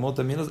 las Bedemot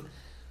también las...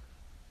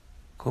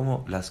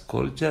 ¿Cómo? Las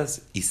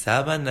colchas y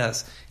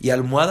sábanas y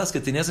almohadas que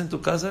tenías en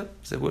tu casa,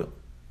 seguro.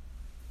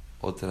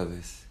 Otra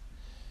vez.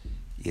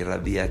 Y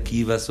Rabbi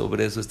Akiva,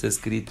 sobre eso está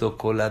escrito,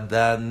 Kol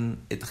Adan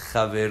et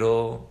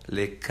Javero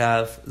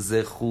lekaf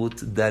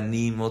zehut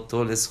danim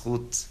oto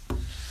leshut.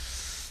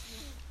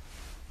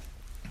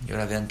 Y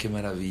ahora vean qué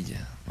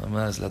maravilla.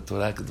 Mamás, la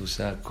Torah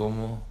Kedusha,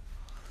 cómo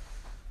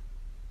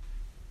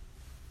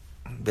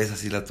ves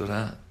así la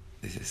Torah,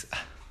 dices,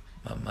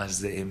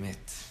 mamás de Emet,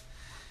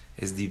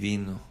 es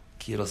divino,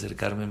 quiero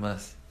acercarme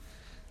más.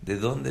 ¿De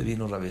dónde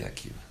vino Rabbi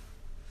Akiva?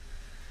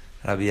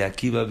 Rabbi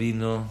Akiva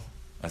vino,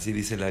 así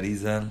dice el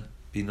Arizal,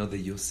 vino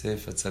de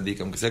Yosef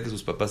Atzadik, aunque sea que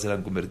sus papás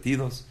eran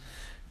convertidos,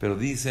 pero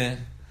dice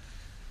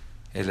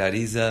el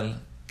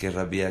Arizal que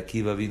Rabbi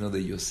Akiva vino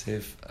de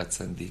Yosef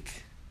Atzadik.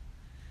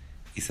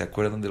 ¿Y se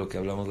acuerdan de lo que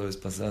hablamos la vez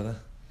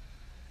pasada?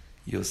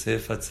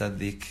 Yosef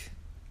Atzadik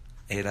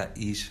era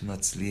Ish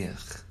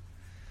Matzliach.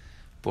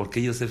 ¿Por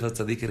qué Yosef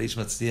Atzadik era Ish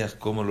Matzliach?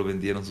 ¿Cómo lo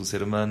vendieron sus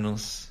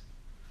hermanos?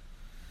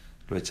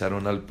 Lo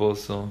echaron al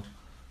pozo,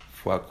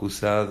 fue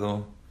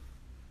acusado,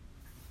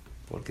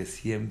 porque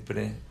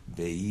siempre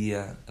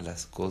veía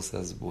las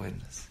cosas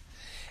buenas.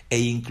 E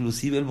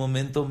inclusive el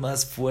momento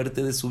más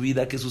fuerte de su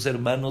vida, que sus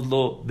hermanos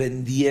lo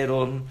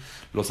vendieron,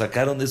 lo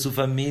sacaron de su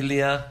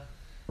familia,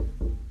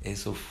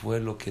 eso fue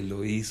lo que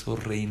lo hizo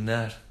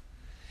reinar.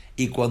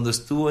 Y cuando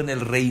estuvo en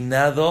el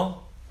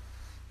reinado,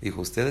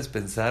 dijo, ustedes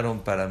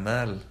pensaron para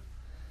mal,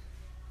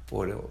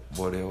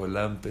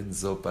 Boreolam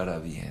pensó para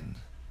bien.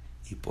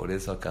 Y por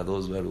eso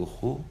Akadosh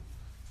Baruj Hu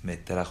me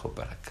trajo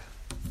para acá.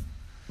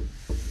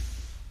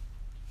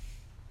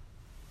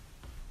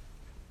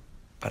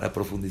 Para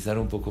profundizar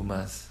un poco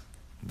más,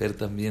 ver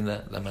también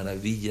la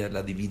maravilla,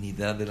 la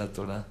divinidad de la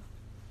Torah.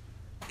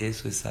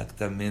 Eso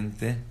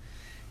exactamente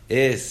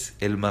es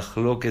el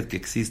mahloket que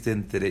existe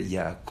entre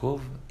Jacob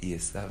y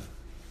Esav.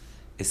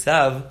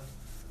 Esav,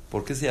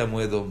 ¿por qué se llamó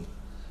Edom?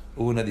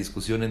 Hubo una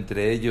discusión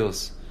entre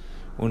ellos.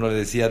 Uno le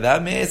decía,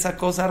 dame esa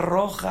cosa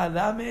roja,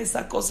 dame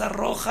esa cosa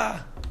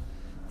roja.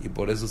 Y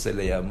por eso se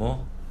le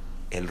llamó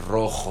el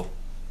rojo.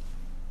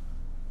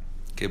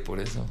 ¿Qué por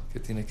eso? ¿Qué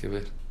tiene que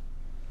ver?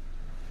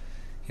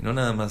 Y no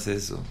nada más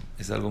eso,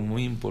 es algo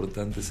muy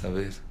importante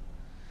saber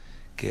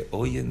que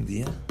hoy en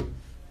día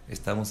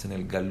estamos en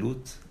el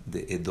galut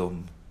de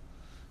Edom.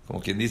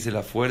 Como quien dice,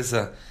 la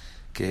fuerza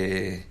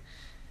que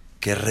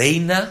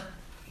reina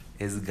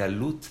es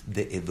galut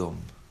de Edom.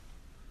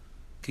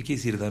 ¿Qué quiere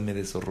decir dame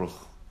de eso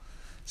rojo?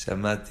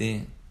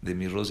 Shamati de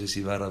mi Rosh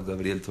Yeshiva Rav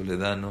Gabriel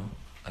Toledano,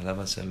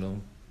 alaba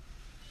Shalom,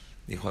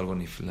 dijo algo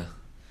nifla.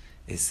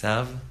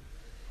 Esav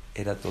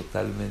era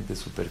totalmente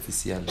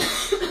superficial.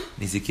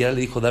 Ni siquiera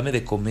le dijo, dame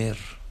de comer.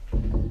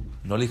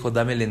 No le dijo,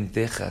 dame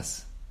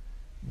lentejas.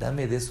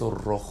 Dame de eso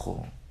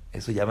rojo.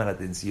 Eso llama la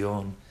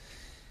atención.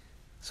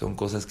 Son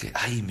cosas que,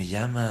 me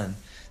llaman,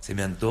 se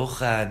me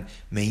antojan,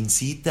 me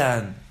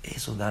incitan.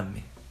 Eso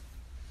dame.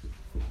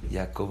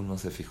 Jacob no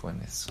se fijó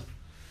en eso.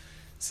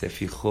 Se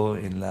fijó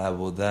en la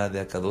abodá de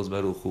Akadosh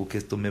Baruj Hu, que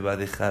esto me va a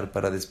dejar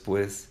para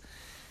después.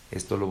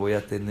 Esto lo voy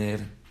a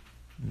tener.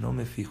 No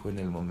me fijo en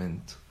el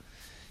momento.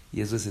 Y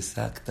eso es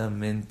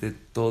exactamente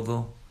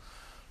todo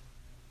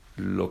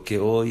lo que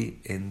hoy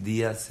en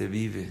día se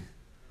vive.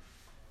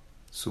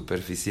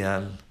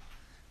 Superficial,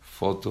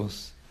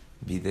 fotos,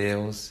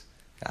 videos,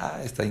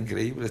 Está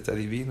increíble, está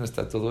divino,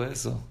 está todo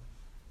eso.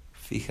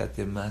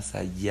 Fíjate más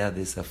allá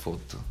de esa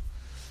foto.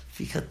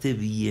 Fíjate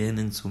bien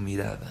en su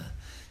mirada.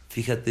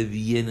 Fíjate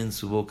bien en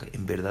su boca.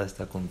 En verdad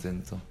está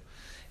contento.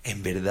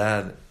 En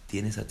verdad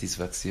tiene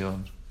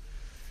satisfacción.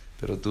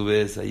 Pero tú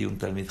ves ahí un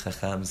Talmid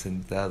Jajam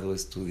sentado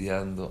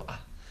estudiando.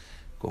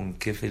 Con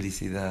qué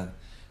felicidad,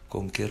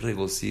 con qué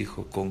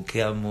regocijo, con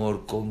qué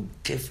amor, con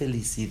qué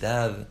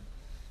felicidad.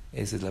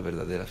 Esa es la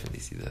verdadera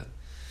felicidad.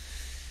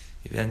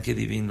 Y vean qué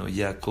divino.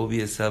 Jacob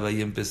y Esab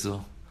ahí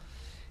empezó.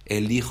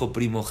 El hijo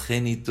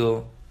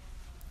primogénito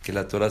que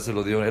la Torah se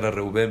lo dio era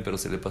Reubén, pero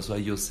se le pasó a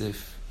Yosef.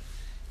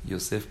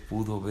 Yosef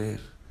pudo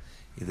ver,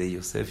 y de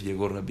Yosef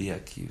llegó Rabbi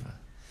Akiva.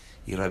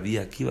 Y Rabbi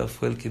Akiva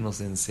fue el que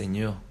nos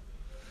enseñó.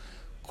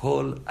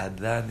 Kol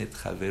Adan et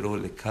Javero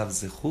lekav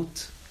zehut,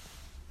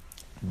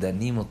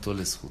 danim oto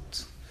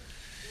lezhut.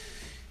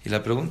 Y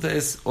la pregunta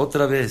es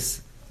otra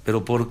vez,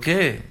 ¿pero por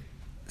qué?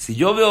 Si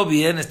yo veo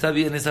bien, está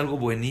bien, es algo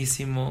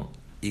buenísimo,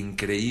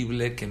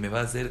 increíble, que me va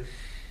a hacer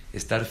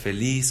estar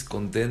feliz,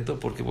 contento,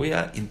 porque voy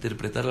a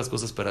interpretar las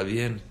cosas para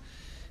bien.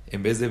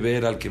 En vez de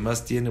ver al que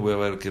más tiene, voy a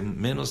ver al que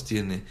menos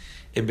tiene.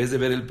 En vez de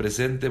ver el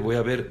presente, voy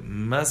a ver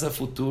más a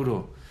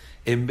futuro.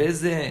 En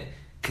vez de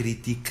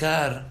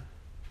criticar,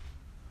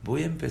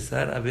 voy a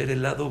empezar a ver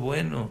el lado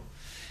bueno.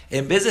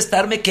 En vez de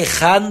estarme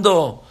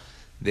quejando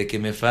de que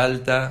me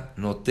falta,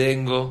 no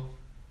tengo,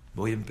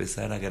 voy a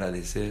empezar a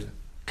agradecer.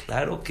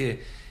 Claro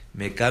que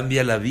me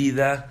cambia la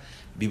vida,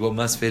 vivo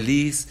más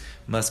feliz,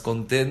 más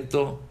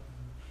contento.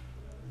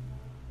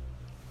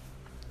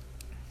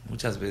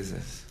 Muchas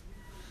veces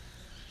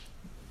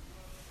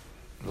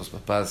los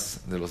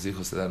papás de los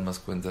hijos se dan más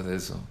cuenta de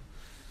eso.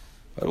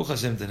 Baruch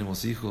Hashem,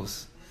 tenemos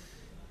hijos.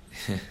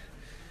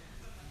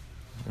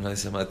 Una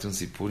vez se mate un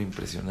sipur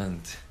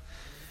impresionante.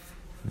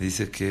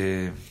 Dice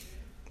que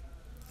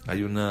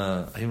hay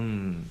una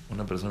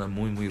persona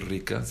muy muy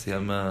rica, se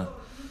llama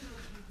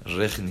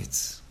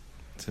Rechnitz.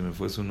 Se me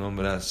fue su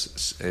nombre,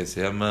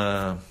 se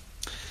llama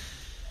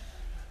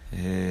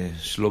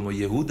Shlomo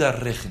Yehuda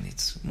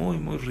Rechnitz, muy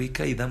muy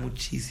rica y da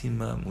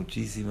muchísima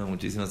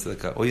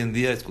tzedakah. Hoy en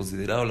día es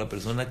considerado la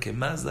persona que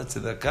más da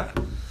tzedakah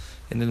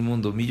en el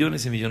mundo,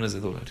 millones y millones de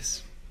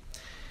dólares.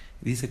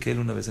 Dice que él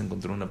una vez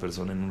encontró una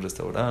persona en un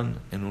restaurante,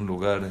 en un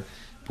lugar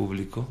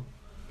público.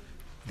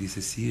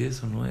 Dice, sí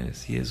es o no es,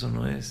 sí es o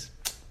no es.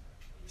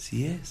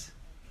 Sí es.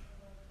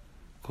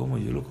 ¿Cómo?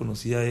 Yo lo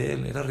conocía a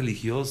él, era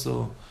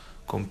religioso,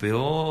 con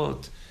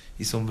peot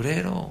y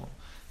sombrero.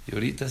 Y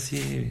ahorita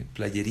sí,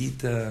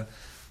 playerita,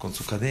 con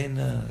su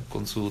cadena,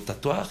 con su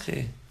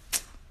tatuaje.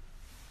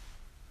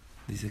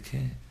 Dice,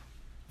 ¿qué?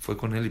 Fue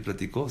con él y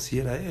platicó. Sí,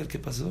 era él, ¿qué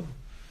pasó?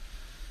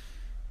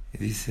 Y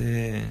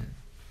dice,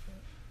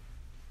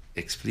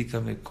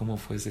 explícame cómo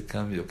fue ese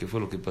cambio, qué fue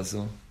lo que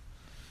pasó.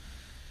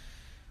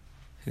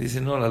 Y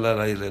dice, no,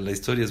 la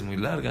historia es muy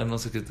larga, no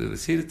sé qué te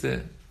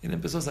decirte. Y le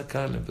empezó a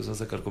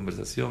sacar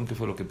conversación, qué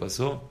fue lo que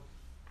pasó.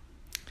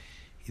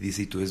 Y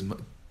dice, ¿y tú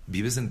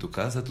vives en tu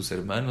casa, tus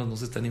hermanos no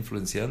se están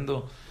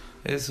influenciando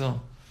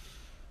eso?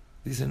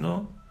 Dice,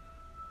 no,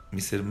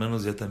 mis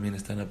hermanos ya también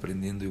están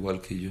aprendiendo igual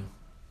que yo.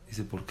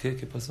 Dice, ¿por qué?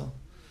 ¿Qué pasó?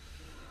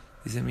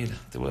 Dice, mira,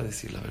 te voy a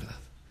decir la verdad.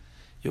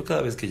 Yo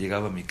cada vez que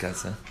llegaba a mi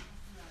casa,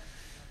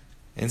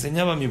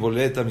 enseñaba mi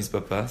boleta a mis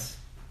papás,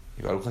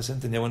 y Baruch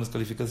Hashem tenía buenas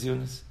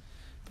calificaciones,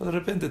 pero de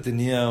repente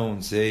tenía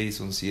un 6,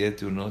 un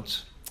 7, un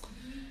 8.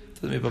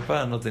 Entonces mi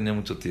papá no tenía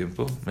mucho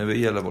tiempo, me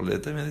veía la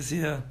boleta y me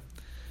decía,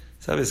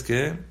 ¿sabes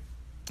qué?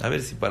 A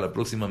ver si para la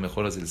próxima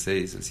mejoras el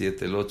 6, el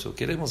 7, el 8.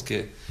 Queremos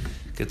que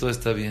todo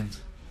está bien.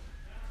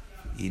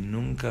 Y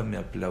nunca me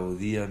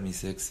aplaudía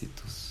mis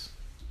éxitos.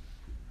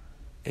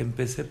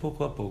 Empecé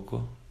poco a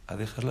poco a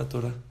dejar la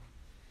Torah.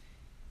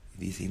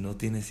 Y dice, ¿y no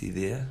tienes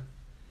idea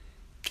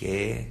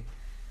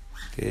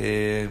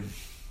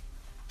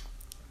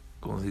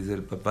 ¿cómo se dice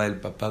el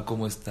papá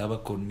cómo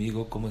estaba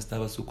conmigo, cómo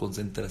estaba su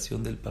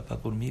concentración del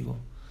papá conmigo?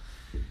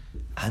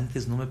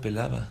 Antes no me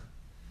pelaba.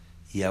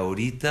 Y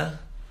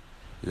ahorita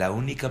la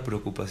única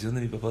preocupación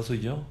de mi papá soy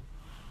yo.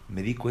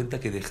 Me di cuenta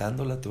que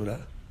dejando la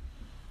Torah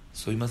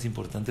soy más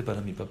importante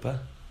para mi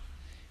papá.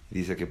 Y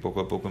dice que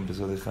poco a poco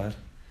empezó a dejar.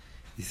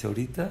 Dice,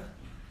 ahorita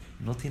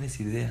no tienes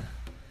idea.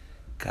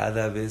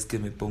 Cada vez que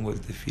me pongo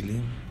el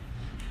tefilín,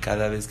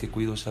 cada vez que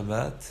cuido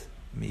Shabbat,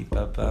 mi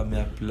papá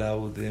me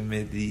aplaude,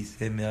 me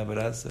dice, me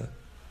abraza.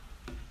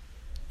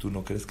 ¿Tú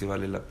no crees que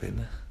vale la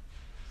pena?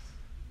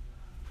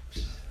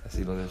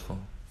 Así lo dejó.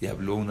 Y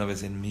habló una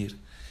vez en Mir,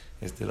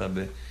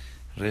 Rabbi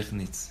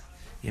Rechnitz,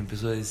 y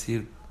empezó a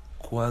decir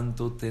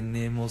cuánto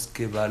tenemos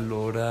que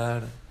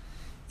valorar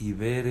y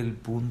ver el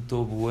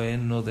punto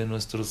bueno de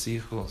nuestros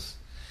hijos.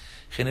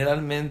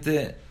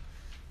 Generalmente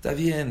está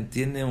bien,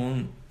 tiene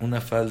una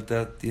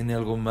falta, tiene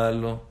algo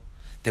malo,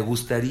 te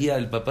gustaría,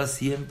 el papá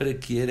siempre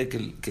quiere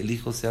que el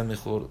hijo sea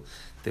mejor,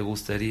 te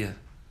gustaría,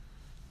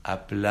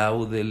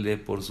 apláudele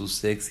por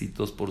sus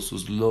éxitos, por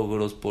sus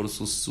logros, por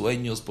sus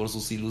sueños, por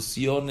sus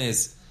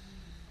ilusiones,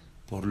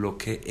 por lo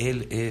que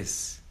él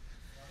es.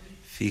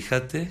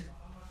 Fíjate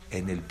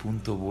en el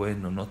punto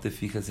bueno, no te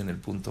fijes en el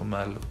punto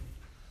malo.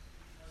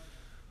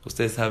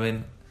 Ustedes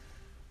saben,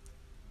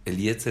 el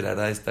Yetzer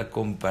Hará está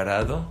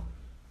comparado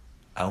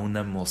a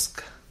una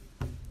mosca.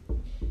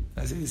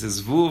 Así dice,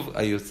 Zvuv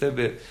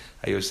ayoseb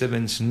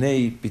en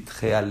shnei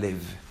pitchei alev.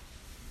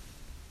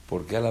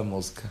 ¿Por qué a la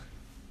mosca?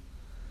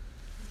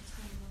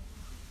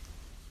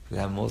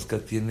 La mosca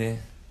tiene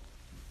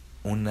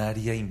un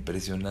área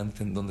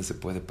impresionante en donde se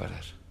puede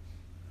parar.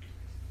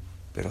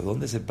 ¿Pero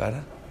dónde se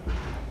para?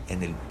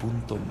 En el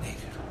punto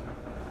negro,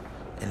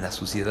 en la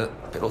suciedad.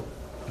 Pero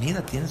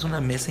mira, tienes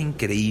una mesa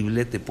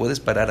increíble, ¿te puedes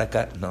parar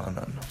acá? No.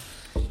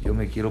 Yo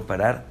me quiero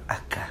parar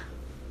acá.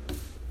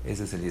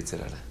 Ese es el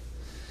Yetzer Hará.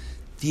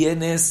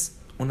 Tienes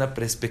una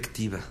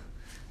perspectiva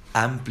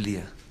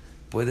amplia.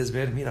 Puedes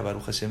ver, mira,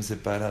 Baruch Hashem se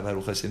para,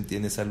 Baruch Hashem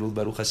tiene salud,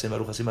 Baruch Hashem,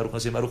 Baruch Hashem, Baruch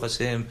Hashem, Baruch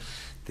Hashem.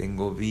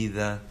 Tengo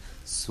vida,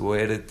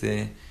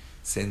 suerte,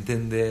 sé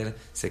entender,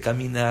 sé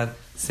caminar,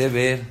 sé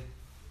ver.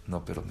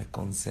 No, pero me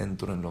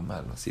concentro en lo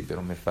malo. Sí,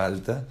 pero me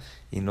falta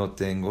y no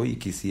tengo y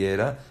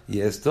quisiera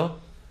y esto.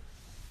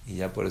 Y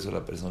ya por eso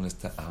la persona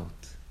está out.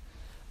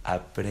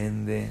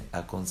 Aprende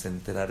a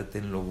concentrarte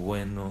en lo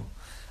bueno.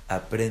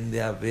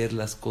 Aprende a ver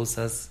las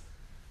cosas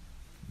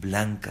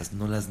blancas,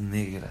 no las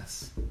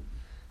negras.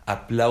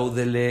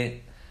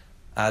 Apláudele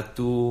a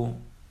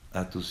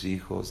tus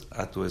hijos,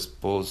 a tu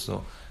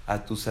esposo,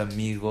 a tus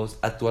amigos,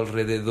 a tu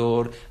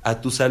alrededor, a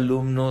tus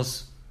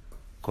alumnos.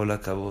 Kol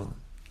hakavod.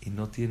 Y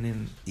no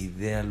tienen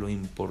idea lo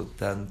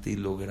importante y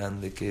lo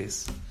grande que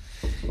es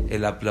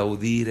el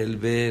aplaudir, el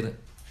ver.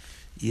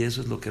 Y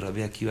eso es lo que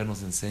Rabbi Akiva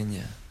nos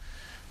enseña.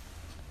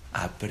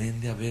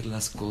 Aprende a ver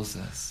las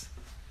cosas.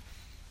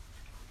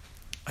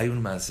 Hay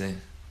un masé.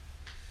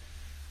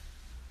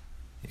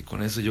 Y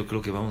con eso yo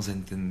creo que vamos a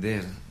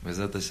entender,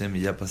 Besat Hashem, y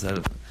ya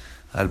pasar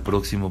al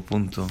próximo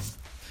punto.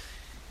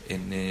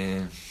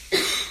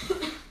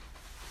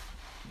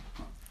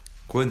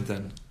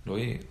 Cuentan,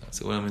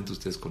 seguramente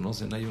ustedes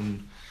conocen, hay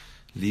un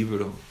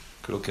libro,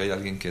 creo que hay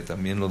alguien que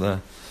también lo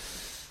da,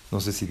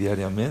 no sé si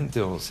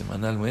diariamente o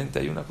semanalmente,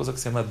 hay una cosa que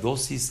se llama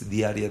dosis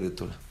diaria de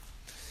Torah.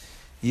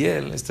 Y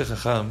él, este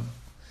jajam,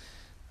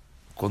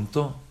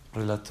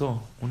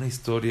 relató una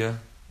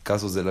historia,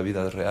 casos de la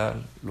vida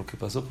real, lo que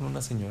pasó con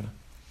una señora.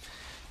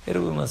 Era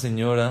una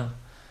señora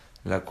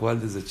la cual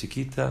desde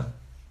chiquita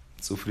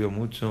sufrió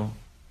mucho.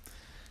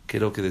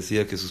 Creo que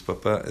decía que sus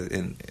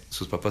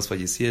papás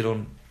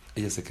fallecieron,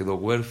 ella se quedó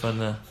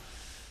huérfana,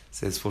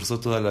 se esforzó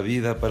toda la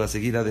vida para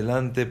seguir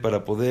adelante,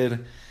 para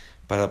poder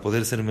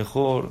ser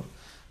mejor,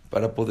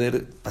 para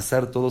poder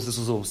pasar todos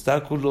esos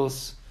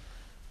obstáculos,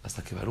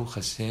 hasta que Baruch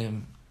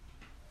Hashem,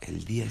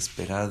 el día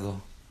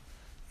esperado,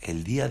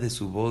 el día de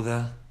su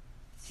boda,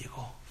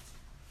 llegó.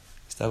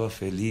 Estaba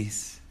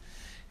feliz.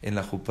 En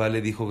la jupá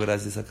le dijo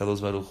gracias a Kadosh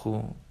Baruj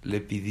Hu,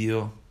 le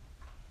pidió.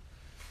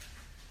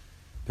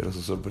 Pero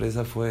su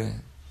sorpresa fue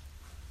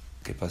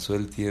que pasó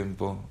el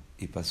tiempo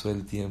y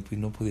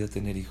no podía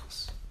tener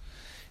hijos.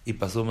 Y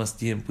pasó más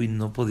tiempo y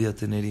no podía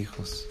tener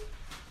hijos.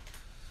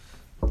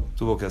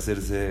 Tuvo que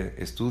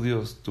hacerse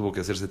estudios, tuvo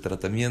que hacerse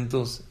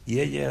tratamientos, y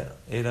ella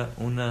era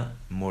una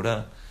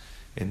morá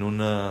en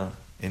una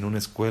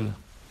escuela.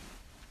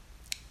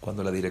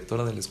 Cuando la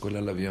directora de la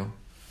escuela la vio,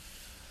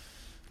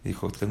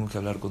 dijo, tengo que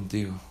hablar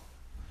contigo.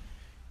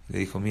 Le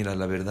dijo, mira,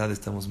 la verdad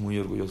estamos muy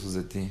orgullosos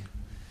de ti.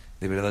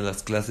 De verdad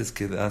las clases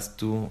que das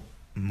tú,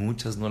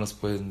 muchas no las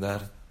pueden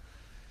dar.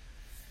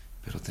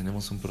 Pero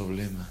tenemos un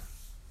problema,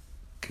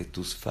 que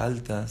tus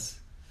faltas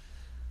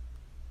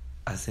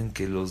hacen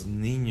que los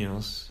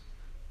niños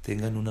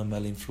tengan una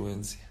mala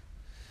influencia.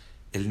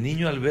 El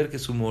niño, al ver que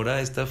su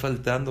morá está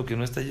faltando, que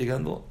no está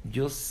llegando,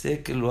 yo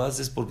sé que lo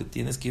haces porque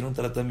tienes que ir a un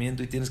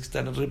tratamiento y tienes que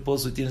estar en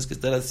reposo y tienes que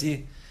estar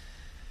así.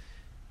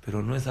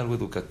 Pero no es algo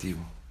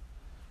educativo.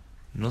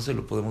 No se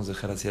lo podemos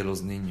dejar así a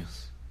los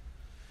niños.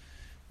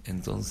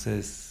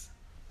 Entonces,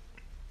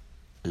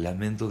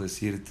 lamento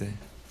decirte,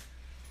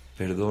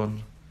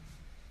 perdón,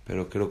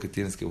 pero creo que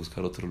tienes que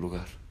buscar otro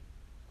lugar.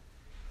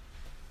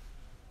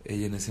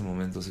 Ella en ese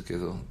momento se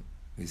quedó,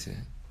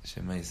 dice,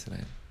 Shema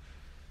Israel,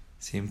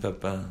 sin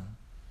papá,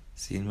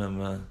 sin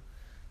mamá,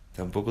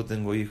 tampoco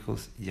tengo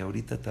hijos y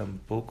ahorita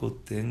tampoco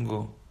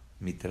tengo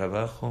mi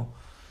trabajo,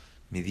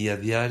 mi día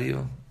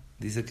diario.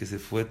 Dice que se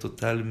fue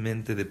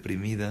totalmente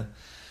deprimida,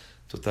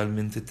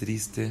 totalmente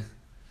triste,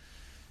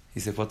 y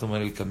se fue a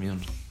tomar el camión.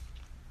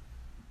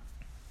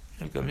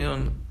 El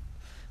camión,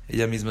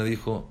 ella misma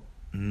dijo,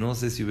 no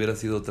sé si hubiera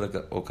sido otra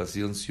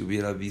ocasión, si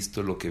hubiera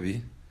visto lo que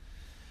vi,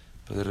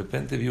 pero de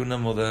repente vi una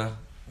moda,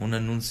 un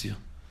anuncio,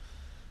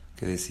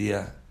 que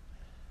decía,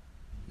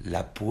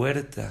 la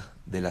puerta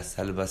de la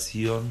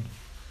salvación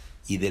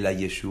y de la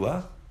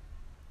Yeshua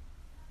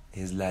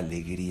es la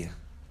alegría.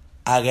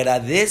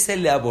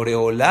 Agradécele a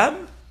Boreolam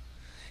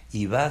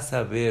y vas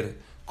a ver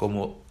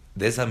cómo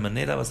de esa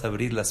manera vas a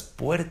abrir las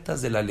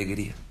puertas de la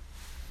alegría.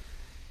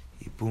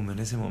 Y pum, en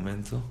ese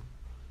momento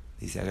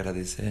dice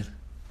agradecer.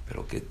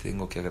 ¿Pero qué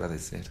tengo que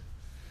agradecer?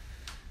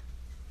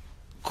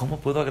 ¿Cómo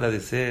puedo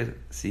agradecer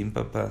sin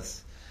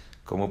papás?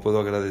 ¿Cómo puedo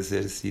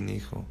agradecer sin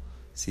hijo?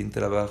 Sin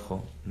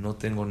trabajo, no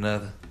tengo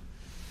nada.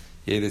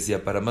 Y ahí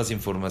decía, para más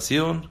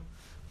información,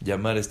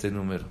 llamar a este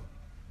número.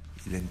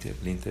 Y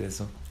le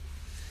interesó.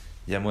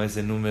 Llamó a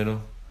ese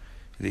número.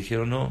 Le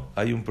dijeron, no,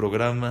 hay un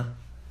programa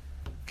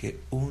que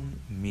 1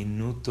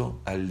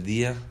 minuto al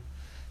día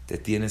te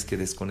tienes que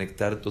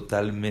desconectar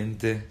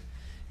totalmente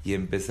y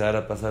empezar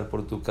a pasar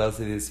por tu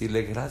casa y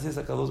decirle, gracias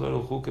a Kadosh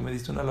Baruj Hu que me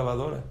diste una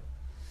lavadora.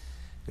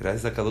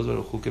 Gracias a Kadosh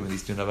Baruj Hu que me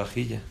diste una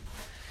vajilla.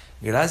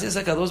 Gracias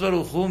a Kadosh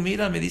Baruj Hu,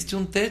 mira, me diste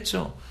un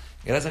techo.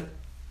 Gracias a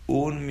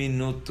 1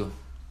 minuto,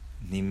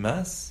 ni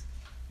más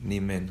ni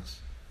menos.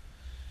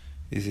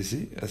 Dice,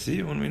 sí,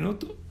 así, 1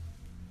 minuto.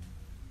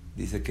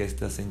 Dice que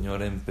esta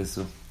señora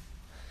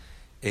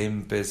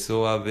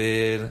empezó a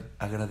ver,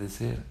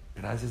 agradecer.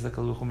 Gracias a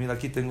Kadosh Baruj Hu, mira,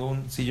 aquí tengo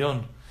un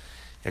sillón,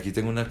 y aquí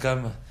tengo una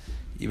cama,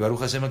 y Baruch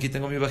Hashem, aquí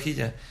tengo mi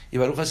vajilla, y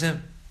Baruch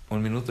Hashem,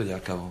 1 minuto ya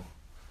acabó.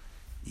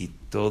 Y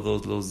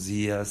todos los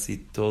días, y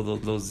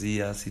todos los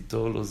días, y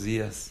todos los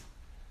días,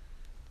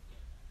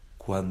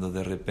 cuando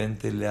de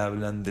repente le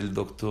hablan del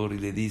doctor y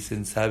le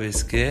dicen,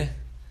 ¿sabes qué?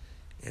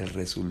 El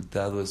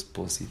resultado es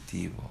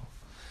positivo.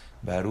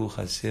 Baruch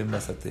Hashem,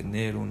 vas a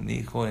tener un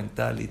hijo en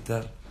tal y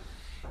tal.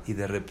 Y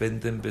de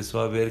repente empezó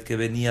a ver que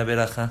venía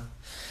Beraja,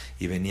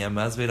 y venía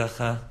más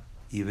Beraja,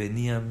 y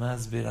venía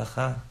más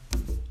Beraja.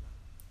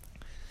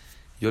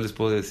 Yo les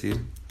puedo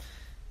decir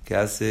que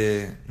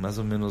hace más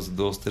o menos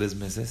 2-3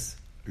 meses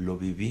lo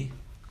viví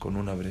con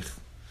una Beraja.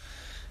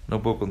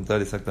 No puedo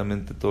contar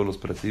exactamente todos los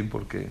pratim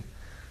porque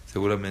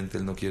seguramente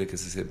él no quiere que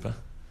se sepa,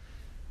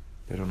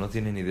 pero no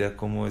tienen idea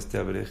cómo este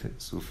abreje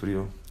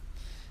sufrió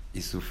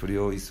y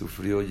sufrió y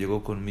sufrió.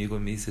 Llegó conmigo y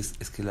me dice,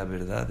 es que la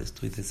verdad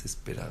estoy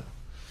desesperado.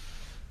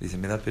 Dice,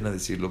 me da pena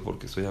decirlo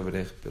porque soy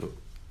abrej, pero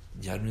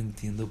ya no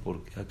entiendo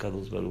por qué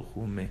Akadosh Baruj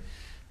Hu me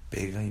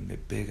pega y me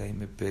pega y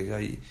me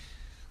pega. Y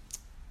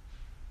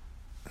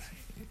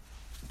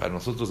para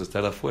nosotros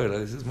estar afuera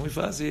es muy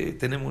fácil,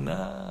 tenemos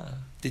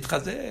una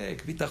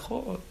titchazek,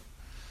 bitajot,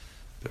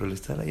 pero el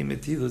estar ahí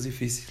metido es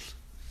difícil.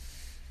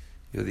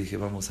 Yo dije,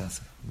 vamos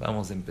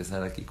a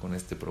empezar aquí con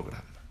este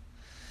programa.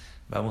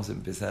 Vamos a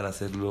empezar a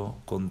hacerlo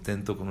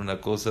contento con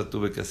una cosa.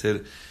 Tuve que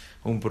hacer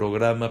un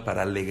programa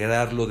para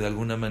alegrarlo de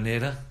alguna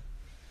manera.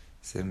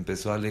 Se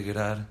empezó a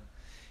alegrar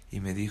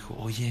y me dijo,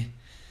 oye,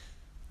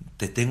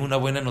 te tengo una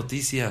buena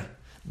noticia.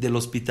 Del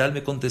hospital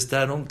me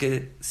contestaron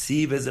que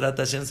sí, Bezrat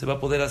Hashem se va a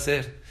poder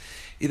hacer.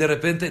 Y de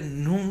repente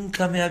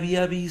nunca me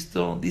había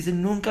visto, dice,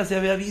 nunca se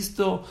había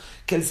visto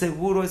que el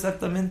seguro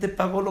exactamente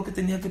pagó lo que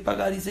tenía que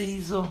pagar y se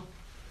hizo.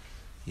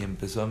 Y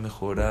empezó a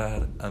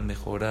mejorar, a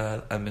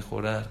mejorar, a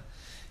mejorar.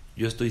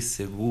 Yo estoy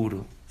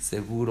seguro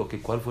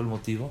que ¿cuál fue el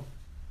motivo?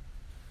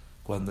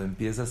 Cuando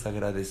empiezas a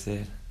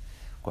agradecer,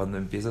 cuando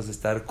empiezas a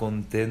estar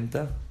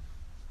contenta,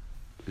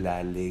 la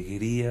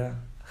alegría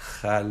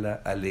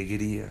jala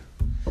alegría.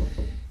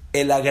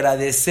 El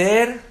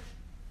agradecer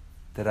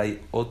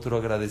trae otro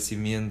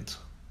agradecimiento.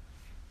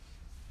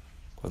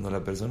 Cuando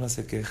la persona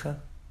se queja,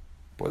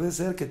 puede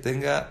ser que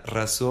tenga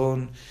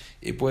razón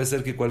y puede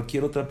ser que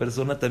cualquier otra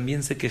persona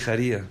también se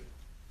quejaría.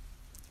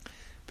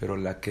 Pero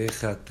la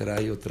queja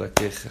trae otra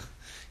queja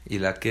y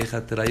la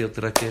queja trae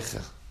otra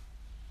queja.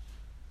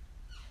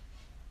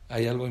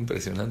 Hay algo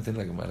impresionante en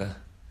la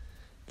Gemara.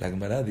 La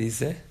Gemara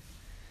dice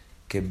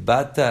que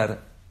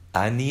Batar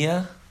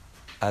Ania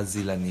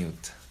Azilaniut.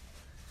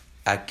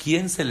 ¿A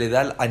quién se le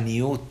da el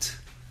Aniut?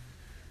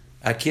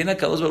 ¿A quién a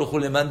Kadosh Baruj Hu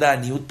le manda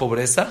Aniut,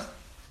 pobreza?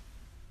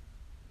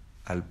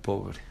 Al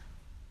pobre.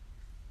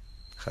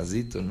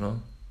 Jazito,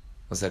 ¿no?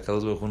 O sea,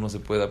 Kadosh Baruj Hu no se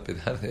puede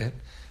apegar de él.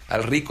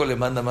 Al rico le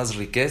manda más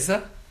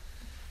riqueza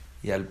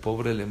y al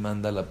pobre le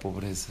manda la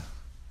pobreza.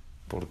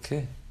 ¿Por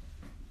qué?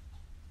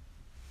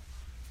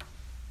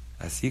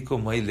 Así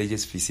como hay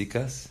leyes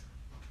físicas,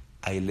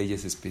 hay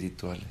leyes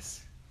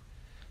espirituales.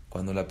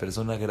 Cuando la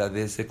persona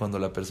agradece, cuando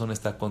la persona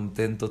está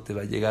contento, te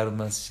va a llegar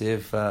más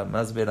shefa,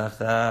 más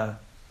beraja.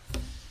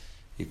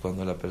 Y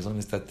cuando la persona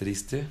está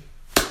triste,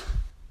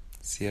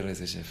 cierra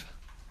ese shefa.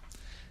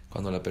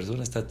 Cuando la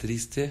persona está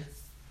triste,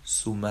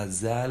 su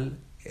mazal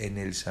en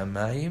el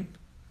Shamaim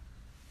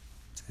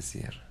se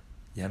cierra.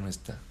 Ya no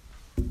está.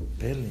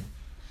 Pele.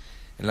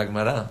 En la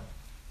Gemara,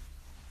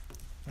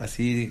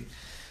 así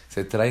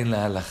se trae en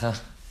la halajá.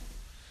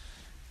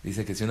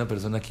 Dice que si una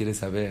persona quiere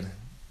saber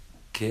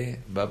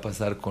qué va a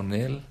pasar con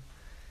él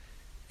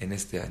en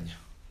este año,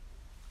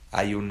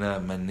 hay una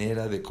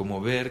manera de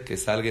cómo ver, que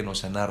salga en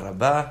Hoshana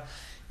Rabbah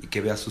y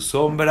que vea su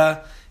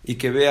sombra y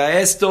que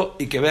vea esto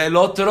y que vea el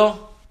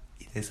otro,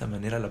 y de esa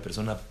manera la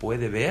persona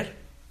puede ver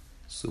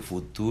su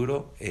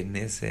futuro en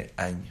ese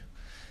año.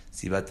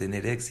 Si va a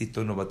tener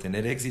éxito, no va a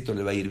tener éxito,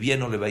 le va a ir bien,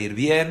 no le va a ir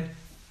bien.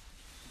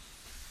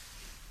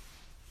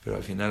 Pero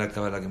al final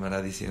acaba la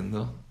Gemara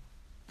diciendo,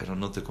 pero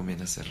no te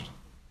conviene hacerlo.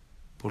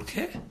 ¿Por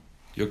qué?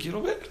 Yo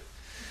quiero ver.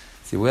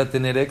 Si voy a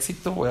tener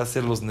éxito, voy a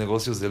hacer los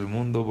negocios del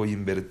mundo, voy a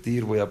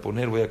invertir, voy a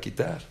poner, voy a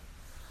quitar.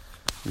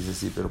 Dice,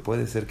 sí, pero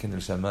puede ser que en el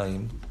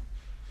Shamaim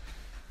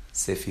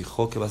se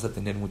fijó que vas a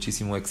tener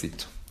muchísimo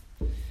éxito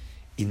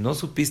y no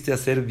supiste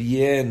hacer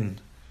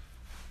bien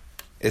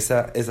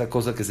esa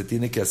cosa que se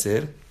tiene que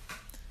hacer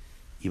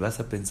y vas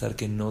a pensar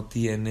que no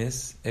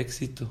tienes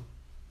éxito.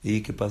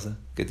 ¿Y qué pasa?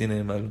 ¿Qué tiene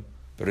de malo?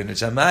 Pero en el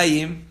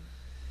Shamaim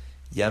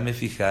ya me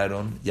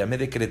fijaron, ya me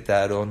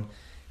decretaron,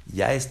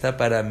 ya está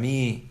para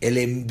mí el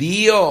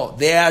envío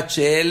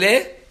DHL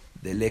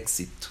del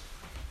éxito.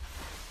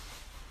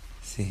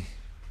 Sí,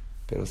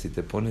 pero si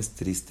te pones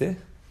triste,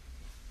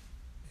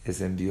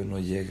 ese envío no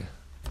llega.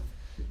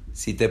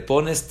 Si te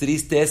pones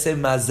triste, ese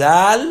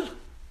mazal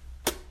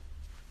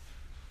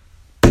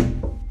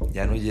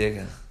ya no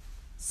llega.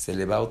 Se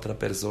le va a otra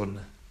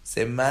persona,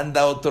 se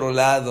manda a otro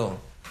lado.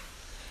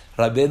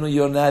 Rabbeinu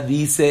Yonah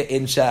dice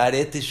en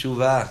Sha'aret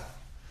Teshuvah,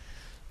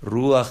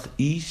 Ruach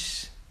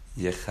Ish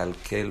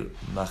Yechalkel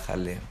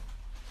Mahalem.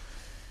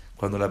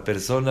 Cuando la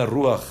persona,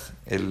 Ruach,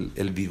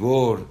 el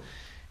vigor,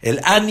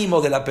 el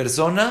ánimo de la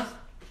persona,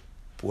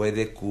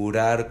 puede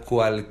curar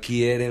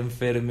cualquier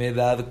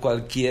enfermedad,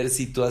 cualquier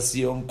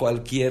situación,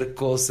 cualquier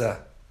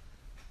cosa.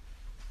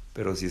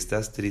 Pero si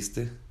estás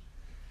triste,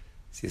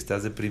 si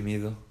estás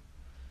deprimido,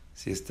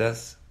 si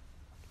estás,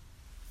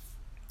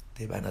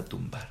 te van a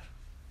tumbar,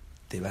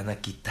 te van a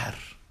quitar.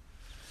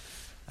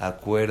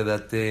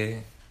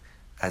 Acuérdate,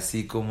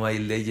 así como hay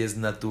leyes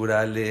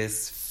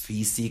naturales,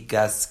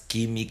 físicas,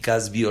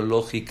 químicas,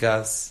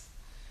 biológicas,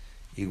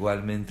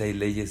 igualmente hay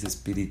leyes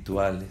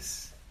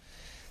espirituales.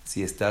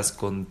 Si estás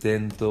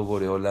contento,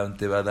 Boreolam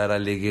te va a dar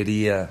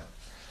alegría.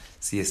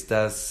 Si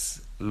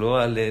estás, lo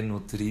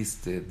aleno,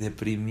 triste,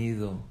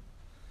 deprimido,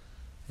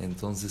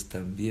 entonces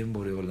también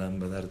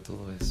Boreolam va a dar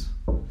todo eso.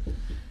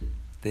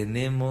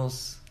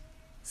 Tenemos,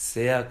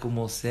 sea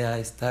como sea,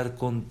 estar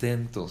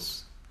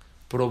contentos,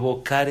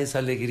 provocar esa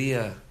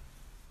alegría.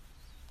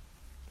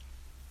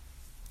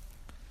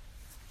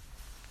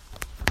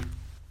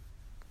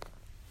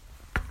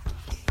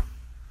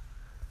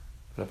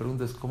 La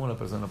pregunta es, ¿cómo la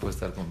persona puede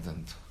estar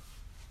contento?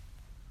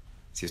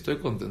 Si estoy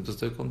contento,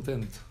 estoy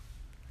contento.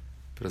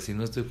 Pero si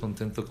no estoy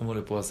contento, ¿cómo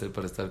le puedo hacer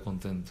para estar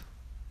contento?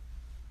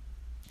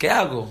 ¿Qué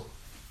hago?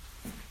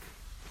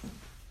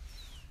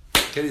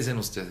 ¿Qué dicen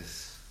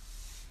ustedes?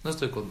 No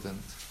estoy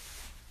contento.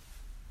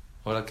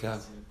 ¿Ahora qué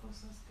hago? Hacer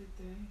cosas que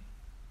te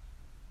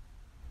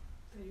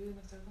ayuden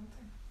a estar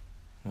contento.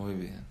 Muy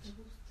bien. Te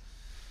gusta.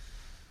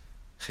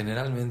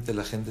 Generalmente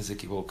la gente se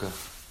equivoca.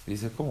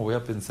 Dice, ¿cómo voy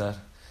a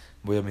pensar?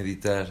 Voy a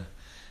meditar.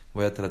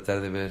 Voy a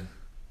tratar de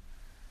ver.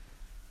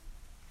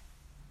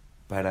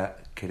 Para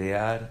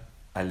crear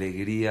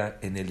alegría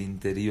en el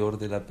interior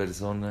de la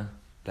persona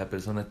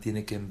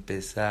tiene que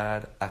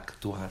empezar a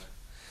actuar,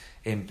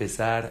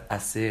 empezar a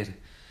hacer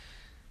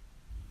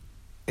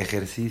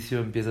ejercicio.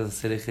 Empiezas a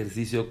hacer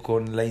ejercicio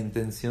con la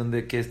intención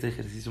de que este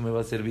ejercicio me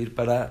va a servir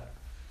para...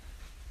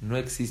 No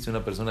existe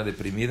una persona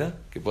deprimida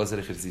que pueda hacer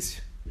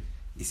ejercicio.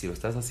 Y si lo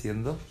estás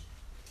haciendo,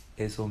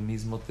 eso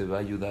mismo te va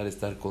a ayudar a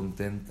estar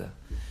contenta.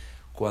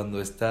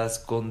 Cuando estás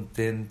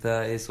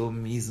contenta, eso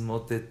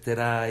mismo te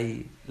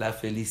trae la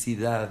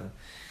felicidad.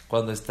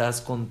 Cuando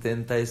estás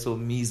contenta, eso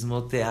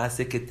mismo te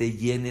hace que te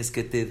llenes,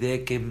 que te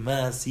dé que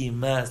más y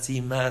más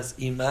y más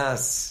y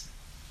más.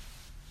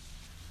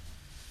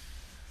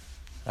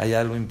 Hay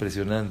algo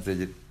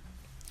impresionante.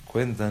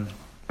 Cuentan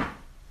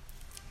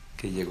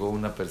que llegó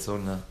una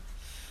persona,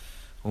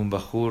 un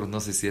bajur, no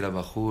sé si era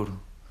bajur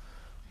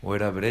o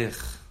era brej,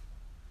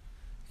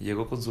 y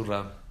llegó con su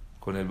rab,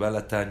 con el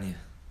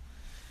balatania.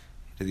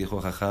 Le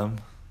dijo, Jajam,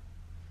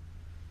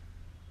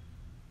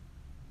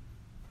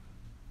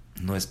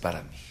 no es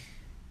para mí.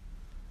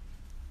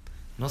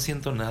 No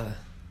siento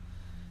nada.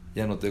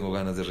 Ya no tengo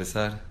ganas de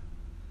rezar.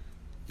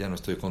 Ya no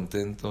estoy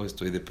contento,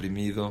 estoy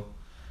deprimido.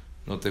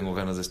 No tengo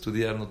ganas de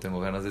estudiar, no tengo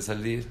ganas de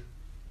salir.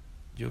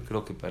 Yo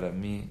creo que para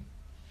mí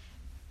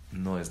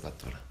no es la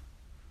Torah.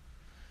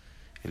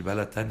 El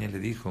balatania le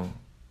dijo,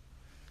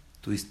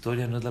 tu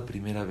historia no es la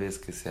primera vez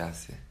que se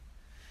hace.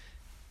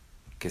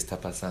 ¿Qué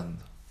está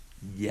pasando?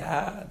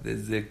 Ya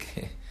desde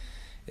que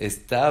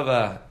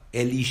estaba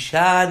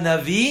Elisha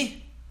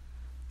Naví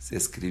se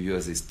escribió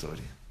esa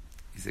historia.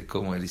 Dice,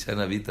 como Elisha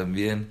Naví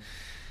también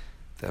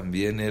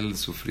él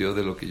sufrió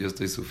de lo que yo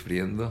estoy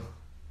sufriendo.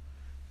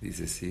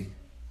 Dice, sí,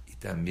 y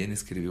también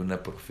escribió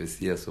una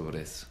profecía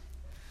sobre eso.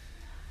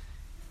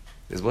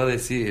 Les voy a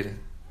decir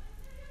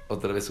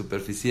otra vez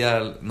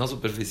no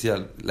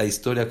superficial, la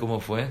historia cómo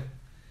fue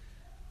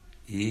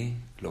y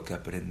lo que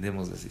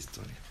aprendemos de esa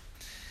historia.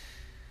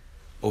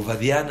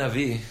 Obadiah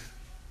Naví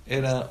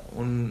era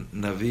un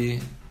Naví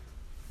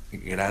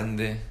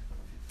grande,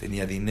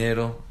 tenía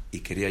dinero y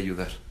quería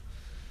ayudar.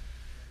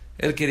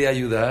 Él quería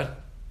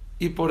ayudar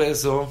y por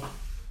eso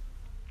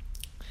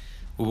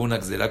hubo una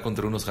axdelá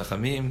contra unos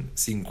jajamim,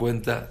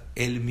 50.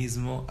 Él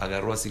mismo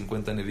agarró a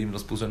 50 nevim,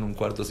 los puso en un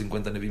cuarto,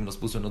 50 nevim los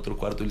puso en otro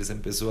cuarto y les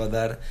empezó a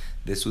dar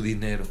de su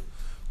dinero.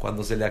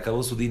 Cuando se le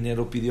acabó su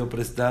dinero, pidió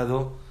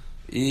prestado,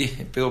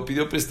 pero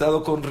pidió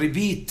prestado con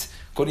ribit,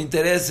 con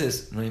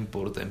intereses. No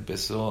importa,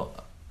 empezó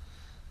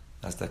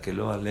hasta que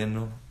lo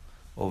aleno,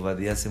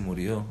 Obadiah se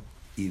murió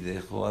y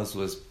dejó a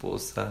su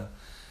esposa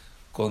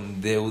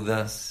con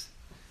deudas.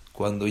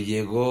 Cuando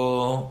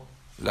llegó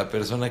la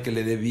persona que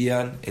le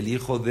debían, el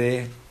hijo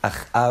de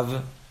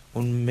Ahab,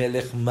 un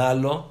melech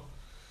malo,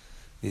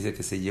 dice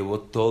que se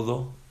llevó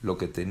todo lo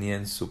que tenía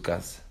en su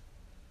casa,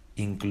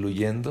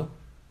 incluyendo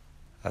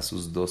a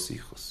sus 2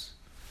 hijos.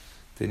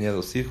 Tenía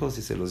 2 hijos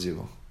y se los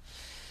llevó.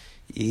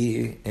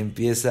 Y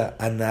empieza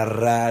a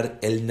narrar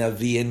el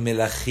Naví en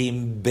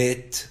Melahim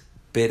Bet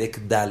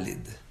Perek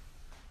Daled.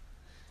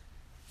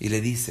 Y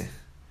le dice,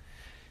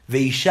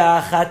 Veisha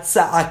achat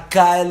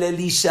tza'aka el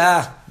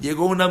Elisha.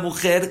 Llegó una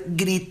mujer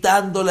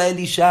gritándole a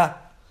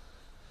Elisha.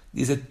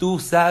 Dice, tú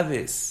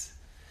sabes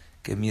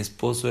que mi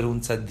esposo era un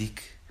tzaddik,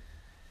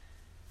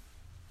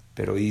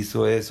 pero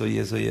hizo eso y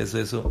eso y eso,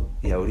 eso.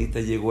 Y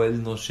ahorita llegó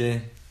el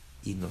Noshe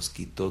y nos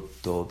quitó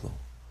todo.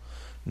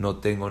 No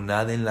tengo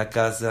nada en la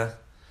casa,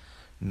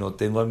 no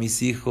tengo a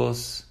mis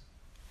hijos,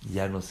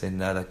 ya no sé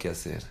nada qué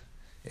hacer.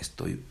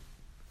 Estoy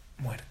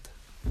muerta.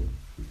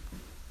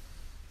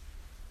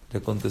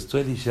 Le contestó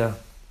Elisha,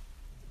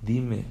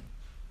 dime,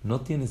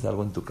 ¿no tienes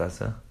algo en tu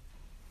casa?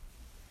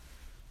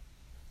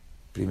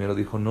 Primero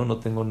dijo, no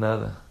tengo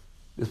nada.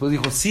 Después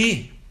dijo,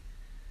 sí,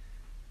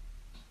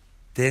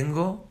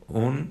 tengo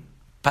un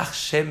pach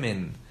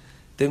shemen,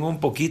 tengo un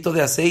poquito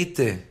de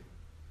aceite.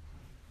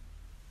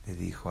 Le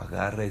dijo,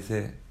 agarra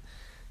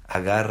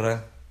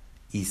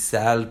y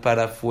sal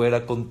para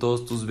afuera con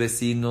todos tus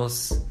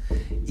vecinos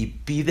y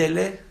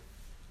pídele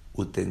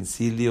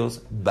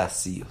utensilios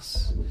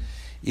vacíos.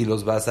 Y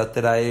los vas a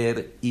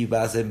traer y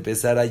vas a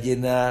empezar a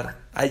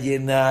llenar, a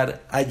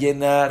llenar, a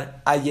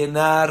llenar, a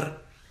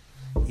llenar.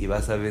 Y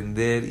vas a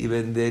vender y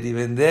vender y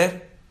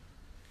vender.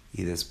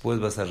 Y después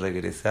vas a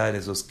regresar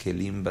esos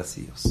kelim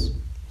vacíos.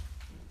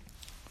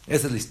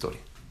 Esa es la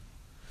historia.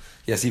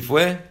 Y así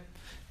fue,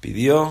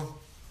 pidió,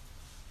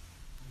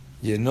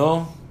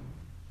 llenó,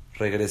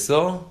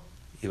 regresó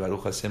y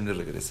Baruch Hashem le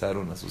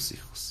regresaron a sus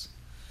hijos.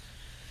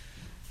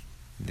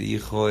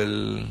 Dijo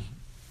el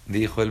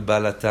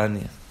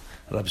Balatania,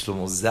 Rab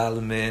Shlomo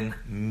Zalman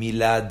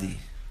Miladi,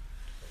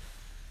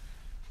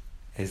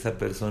 esa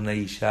persona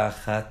Isha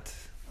Achat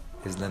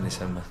es la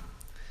Neshama.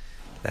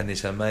 La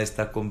Neshama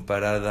está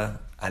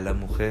comparada a la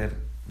mujer.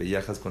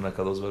 Beyajas con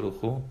Akadosh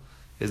Baruj Hu.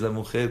 Es la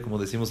mujer, como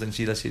decimos en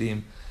Shir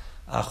Hashirim,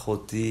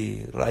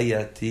 Ajoti,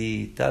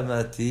 Rayati,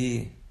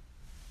 Tamati.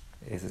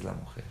 Esa es la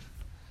mujer.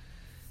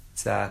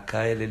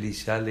 Tzaka el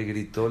Elisha, le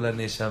gritó la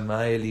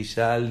Neshama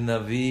Elisha al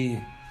Naví.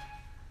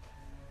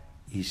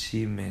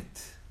 Ishimet.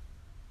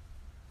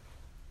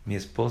 Mi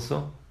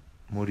esposo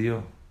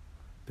murió.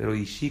 Pero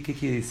Ishi, ¿qué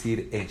quiere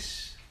decir?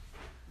 Esh.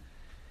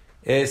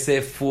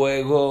 Ese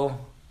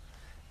fuego,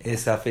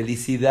 esa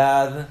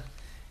felicidad,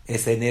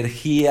 esa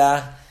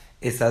energía,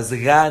 esas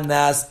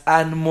ganas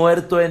han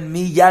muerto en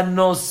mí. Ya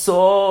no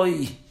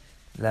soy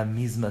la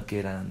misma que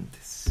era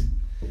antes.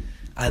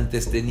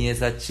 Antes tenía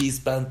esa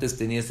chispa, antes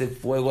tenía ese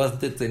fuego,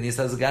 antes tenía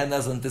esas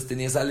ganas, antes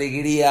tenía esa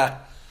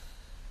alegría.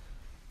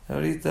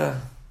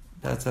 Ahorita,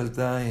 that's all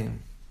time.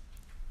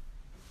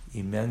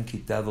 Y me han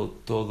quitado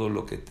todo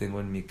lo que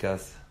tengo en mi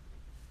casa.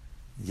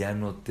 Ya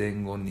no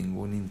tengo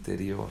ningún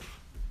interior.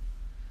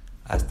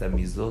 Hasta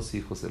mis 2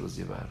 hijos se los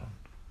llevaron.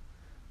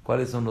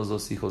 ¿Cuáles son los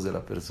 2 hijos de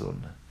la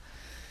persona?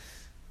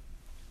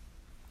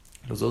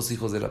 Los 2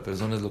 hijos de la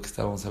persona es lo que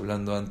estábamos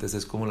hablando antes,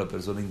 es cómo la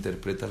persona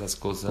interpreta las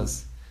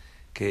cosas,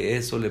 que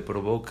eso le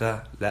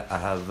provoca la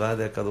ahavá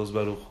de Akadosh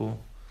Baruj Hu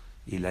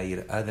y la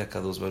irá de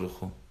Akadosh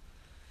Baruj Hu.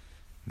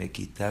 Me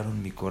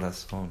quitaron mi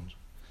corazón,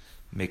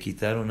 me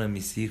quitaron a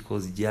mis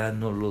hijos, ya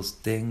no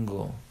los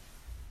tengo.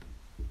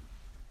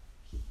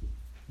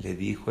 Le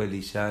dijo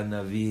Elisha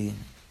Naví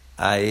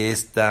a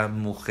esta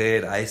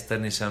mujer, a esta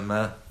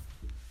Neshama,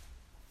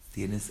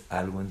 ¿tienes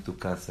algo en tu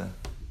casa?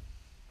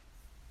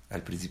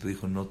 Al principio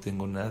dijo, no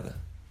tengo nada.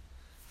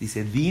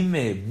 Dice,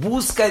 dime,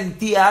 busca en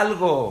ti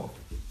algo.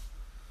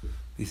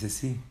 Dice,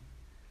 sí,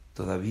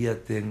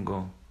 todavía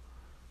tengo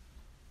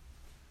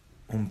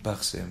un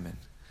pach shemen,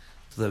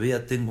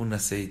 todavía tengo un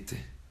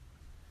aceite.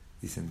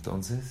 Dice,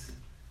 entonces,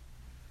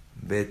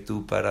 ve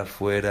tú para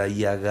afuera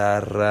y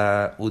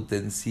agarra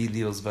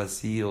utensilios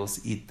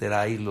vacíos y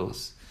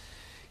tráelos.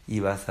 Y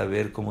vas a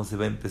ver cómo se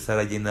va a empezar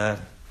a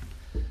llenar.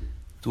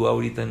 Tú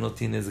ahorita no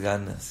tienes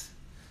ganas.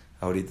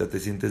 Ahorita te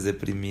sientes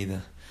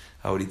deprimida.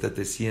 Ahorita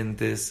te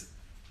sientes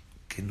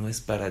que no es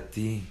para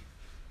ti.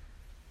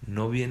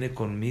 No viene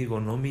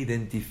conmigo. No me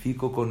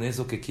identifico con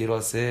eso que quiero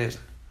hacer.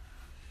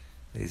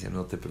 Le dice,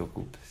 no te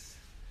preocupes.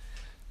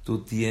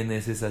 Tú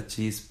tienes esa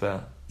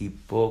chispa y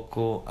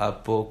poco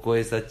a poco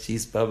esa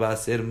chispa va a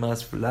ser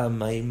más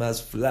flama y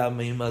más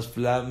flama y más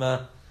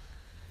flama.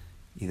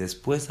 Y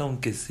después,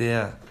 aunque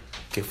sea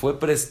que fue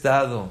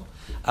prestado,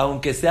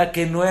 aunque sea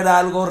que no era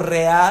algo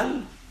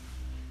real,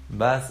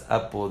 vas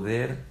a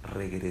poder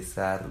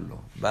regresarlo,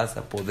 vas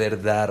a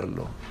poder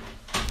darlo.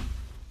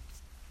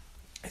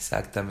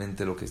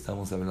 Exactamente lo que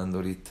estamos hablando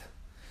ahorita.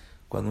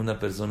 Cuando una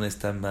persona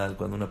está mal,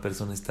 cuando una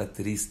persona está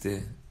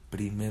triste,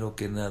 primero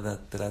que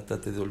nada,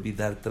 trátate de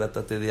olvidar,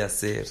 trátate de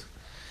hacer.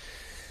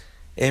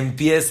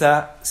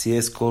 Empieza, si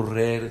es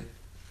correr,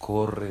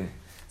 corre.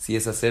 Si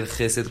es hacer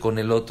gesed con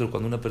el otro,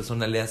 cuando una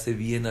persona le hace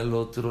bien al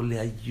otro, le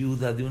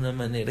ayuda de una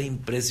manera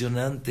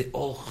impresionante.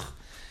 ¡Oh!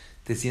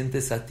 Te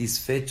sientes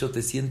satisfecho,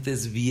 te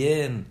sientes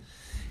bien.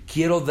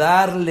 Quiero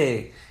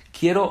darle,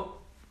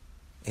 quiero...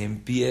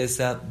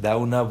 Empieza, da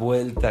una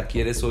vuelta.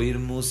 ¿Quieres oír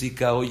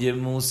música? Oye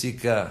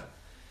música.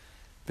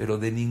 pero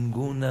de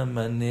ninguna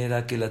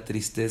manera que la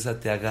tristeza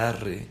te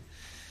agarre.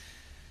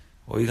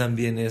 Oigan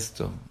bien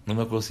esto, no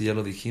me acuerdo si ya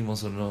lo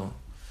dijimos o no,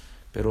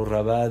 pero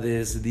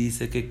Rabades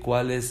dice que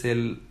cuál es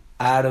el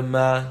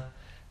arma,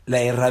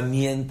 la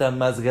herramienta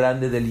más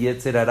grande del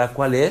Yetzer Hará,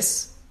 ¿cuál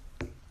es?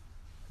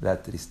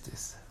 La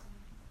tristeza.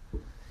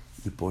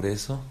 Y por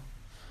eso,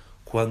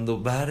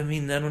 cuando va a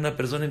terminar una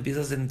persona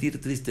empieza a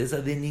sentir tristeza,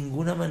 de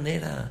ninguna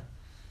manera,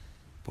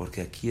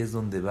 porque aquí es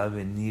donde va a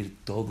venir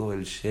todo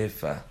el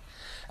shefa,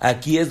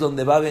 aquí es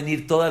donde va a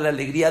venir toda la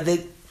alegría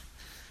de...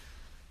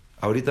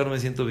 Ahorita no me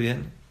siento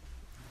bien,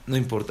 no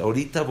importa,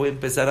 ahorita voy a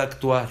empezar a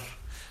actuar,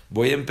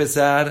 voy a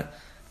empezar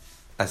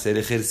a hacer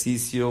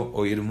ejercicio,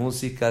 oír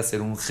música,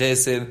 hacer un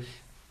gesed,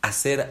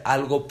 hacer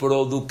algo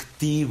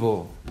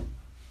productivo.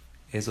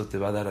 Eso te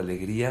va a dar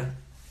alegría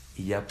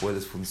y ya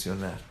puedes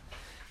funcionar,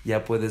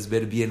 ya puedes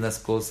ver bien las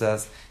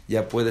cosas,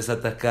 ya puedes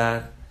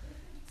atacar,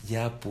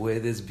 ya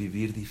puedes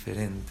vivir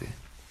diferente.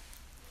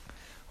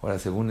 Ahora,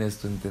 según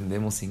esto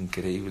entendemos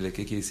increíble,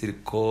 ¿qué quiere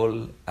decir?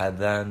 Kol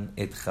Adán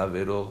et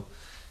Javero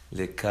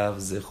lekav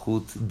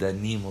zehut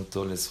danim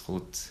oto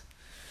lezhut.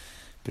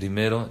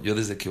 Primero, yo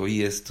desde que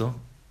oí esto,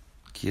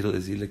 quiero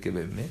decirle que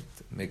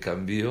me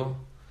cambió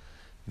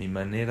mi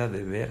manera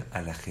de ver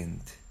a la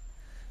gente.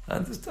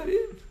 Antes está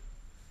bien.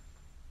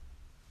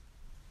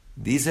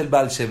 Dice el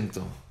Baal Shem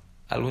Tov,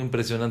 algo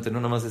impresionante, no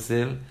nada más es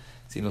él,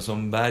 sino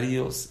son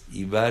varios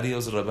y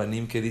varios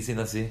rabanim que dicen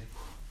así,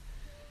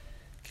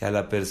 que a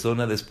la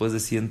persona después de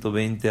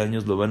 120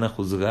 años lo van a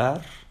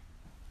juzgar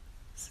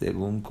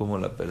según como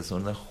la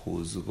persona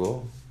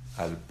juzgó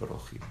al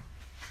prójimo,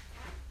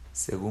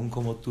 según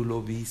como tú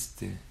lo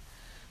viste.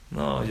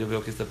 No, yo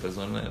veo que esta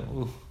persona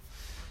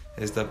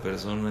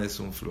es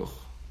un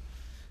flojo,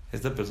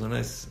 esta persona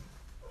es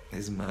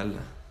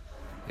mala,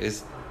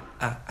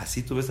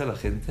 así tú ves a la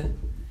gente.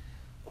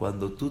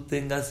 Cuando tú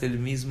tengas el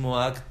mismo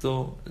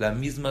acto, la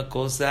misma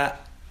cosa,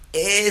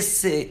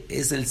 ese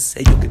es el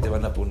sello que te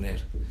van a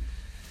poner.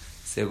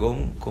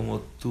 Según como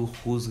tú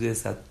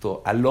juzgues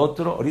al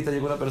otro. Ahorita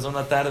llegó una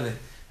persona tarde.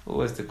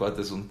 Este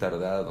cuate es un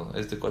tardado.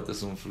 Este cuate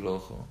es un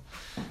flojo.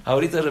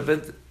 Ahorita de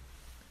repente...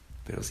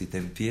 Pero si te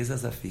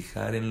empiezas a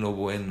fijar en lo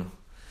bueno,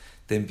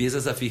 te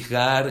empiezas a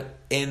fijar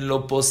en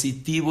lo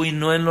positivo y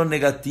no en lo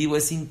negativo,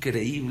 es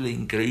increíble,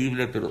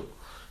 increíble, pero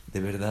de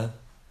verdad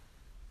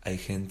hay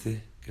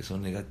gente que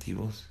son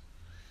negativos.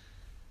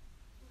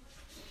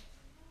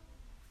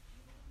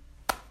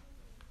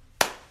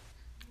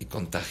 Y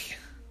contagia.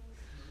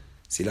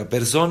 Si la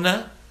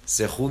persona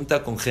se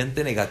junta con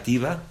gente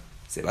negativa,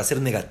 se va a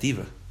hacer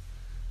negativa.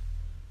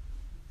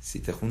 Si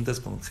te juntas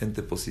con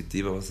gente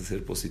positiva, vas a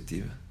ser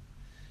positiva.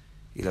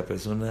 Y la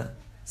persona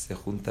se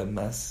junta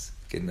más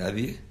que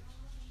nadie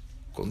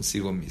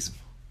consigo mismo.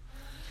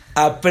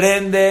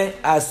 Aprende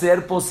a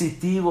ser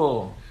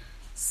positivo,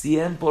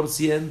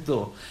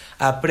 100%.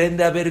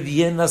 Aprende a ver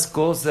bien las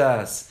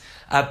cosas.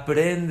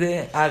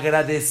 Aprende a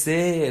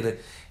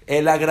agradecer.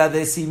 El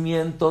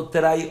agradecimiento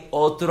trae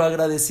otro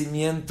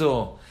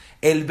agradecimiento.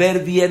 El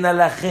ver bien a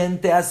la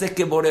gente hace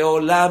que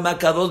Boreolam,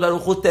 Akadosh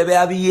Baruj Hu, te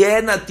vea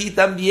bien a ti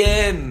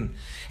también.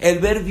 El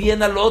ver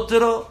bien al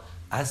otro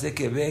hace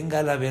que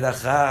venga la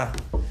Beraja.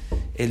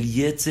 El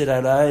Yetzer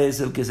Hará es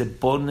el que se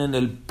pone en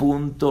el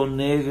punto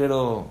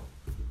negro.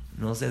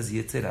 No seas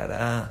Yetzer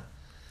Hará.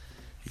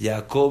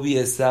 Jacob y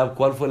Esab,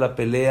 ¿cuál fue la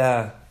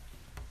pelea?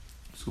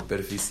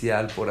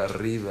 Superficial, por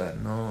arriba,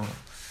 no.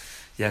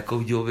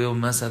 Jacob yo veo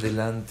más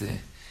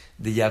adelante.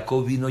 De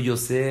Jacob vino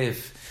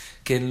Yosef,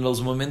 que en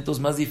los momentos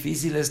más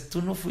difíciles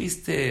tú no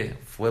fuiste,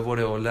 fue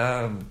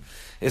Boreolam.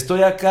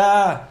 Estoy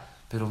acá,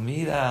 pero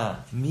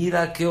mira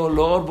qué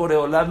olor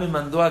Boreolam me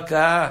mandó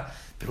acá.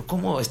 Pero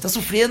 ¿cómo? ¿Estás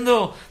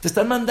sufriendo? Te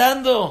están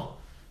mandando.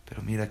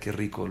 Pero mira qué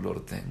rico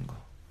olor tengo.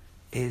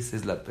 Esa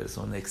es la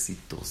persona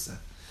exitosa.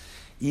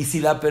 Y si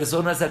la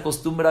persona se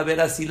acostumbra a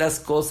ver así las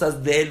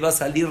cosas, de él va a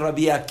salir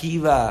Rabbi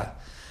Akiva.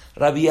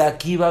 Rabbi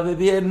Akiva ve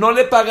bien. No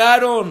le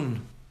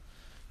pagaron.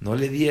 No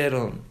le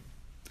dieron.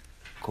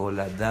 Kol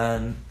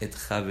Adán et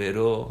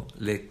Javero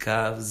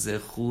lekav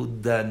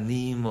zehut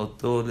danim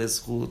oto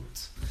lezhut.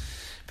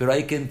 Pero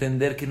hay que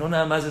entender que no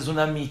nada más es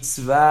una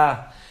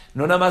mitzvah,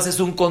 no nada más es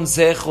un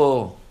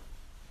consejo.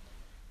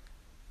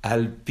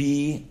 Al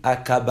pi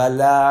a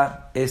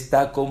Kabbalah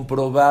está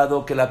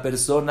comprobado que la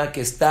persona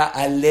que está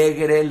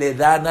alegre le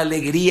dan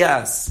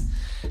alegrías.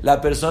 La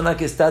persona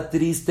que está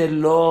triste,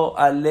 lo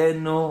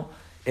aleno,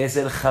 es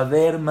el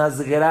javer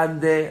más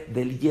grande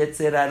del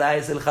Yetzer Hará,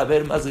 es el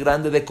javer más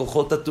grande de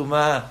Kojot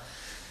Tumá.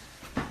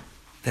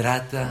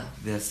 Trata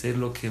de hacer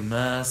lo que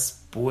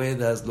más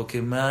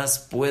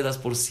puedas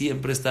por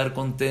siempre estar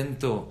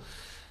contento.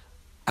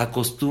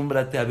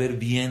 Acostúmbrate a ver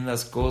bien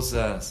las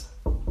cosas.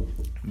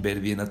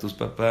 Ver bien a tus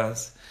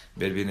papás,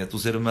 ver bien a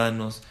tus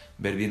hermanos,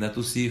 ver bien a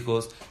tus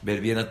hijos,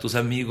 ver bien a tus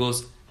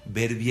amigos,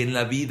 ver bien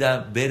la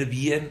vida, ver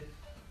bien.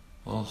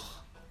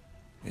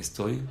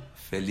 Estoy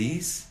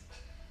feliz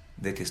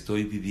de que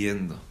estoy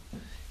viviendo.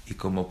 Y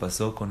como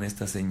pasó con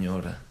esta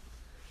señora,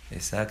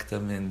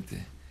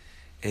 exactamente,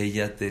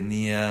 ella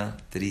tenía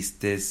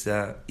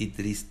tristeza y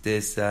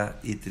tristeza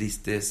y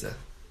tristeza.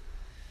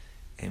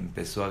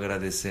 empezó a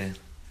agradecer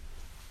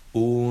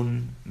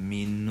 1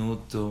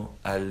 minuto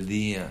al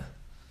día.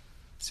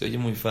 Se oye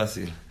muy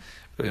fácil,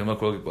 pero yo me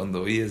acuerdo que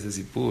cuando vi ese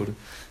sipur,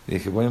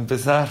 dije, voy a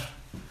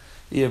empezar.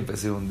 Y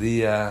empecé 1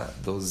 día,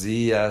 2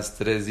 días,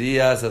 3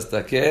 días,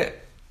 hasta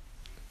que...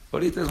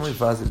 Ahorita es muy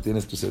fácil,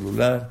 tienes tu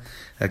celular,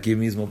 aquí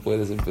mismo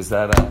puedes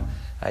empezar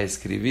a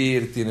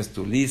escribir, tienes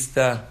tu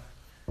lista.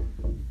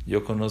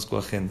 Yo conozco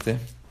a gente,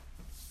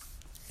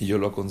 y yo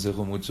lo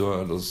aconsejo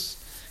mucho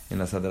en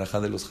las Beraja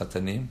de los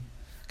Hatanim,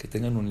 que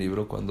tengan un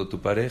libro. Cuando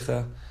tu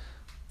pareja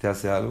te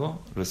hace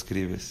algo, lo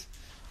escribes.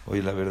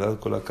 Oye, la verdad,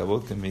 con la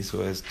cabot que me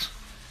hizo esto.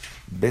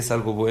 ¿Ves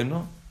algo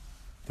bueno?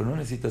 Pero no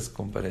necesitas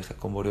con pareja,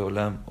 con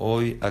Boreolam.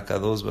 Hoy,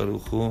 Akados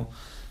Baruchu,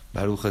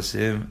 Baruch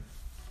Hashem,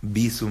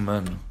 vi su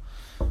mano.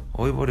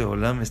 Hoy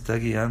Boreolam me está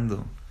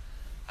guiando.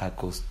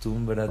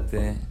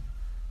 Acostúmbrate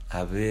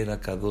a ver a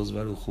Akados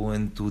Baruchu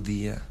en tu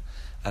día.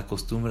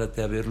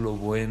 Acostúmbrate a ver lo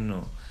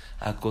bueno.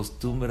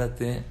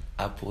 Acostúmbrate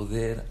a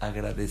poder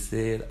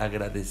agradecer,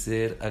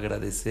 agradecer,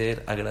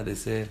 agradecer,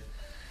 agradecer.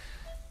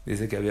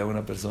 Dice que había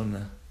una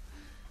persona,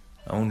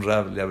 a un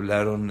rab le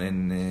hablaron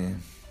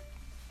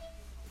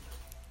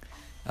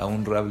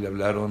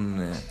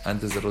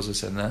antes de Rosh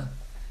Hashanah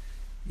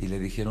y le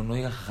dijeron,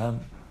 oiga, Jajam,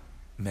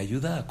 ¿me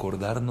ayuda a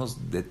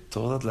acordarnos de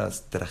todas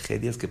las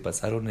tragedias que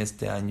pasaron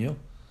este año?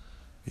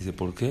 Dice,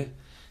 ¿por qué?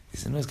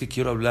 Dice, no, es que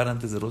quiero hablar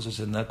antes de Rosh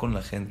Hashanah con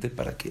la gente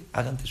para que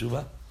hagan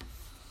teshuvah.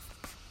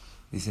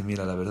 Dice,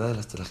 mira, la verdad de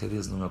las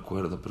tragedias no me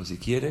acuerdo, pero si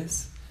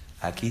quieres,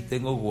 aquí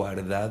tengo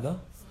guardado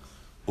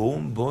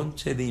un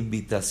bonche de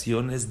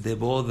invitaciones de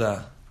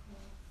boda.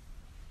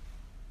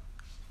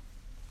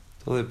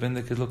 Todo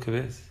depende de qué es lo que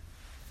ves.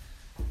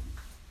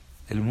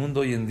 El mundo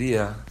hoy en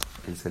día,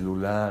 el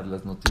celular,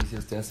 las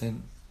noticias te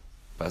hacen,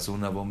 pasó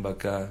una bomba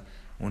acá,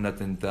 un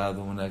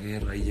atentado, una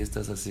guerra, y ya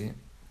estás así.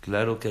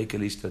 Claro que hay que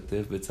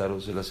lishtatef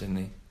betzaros shel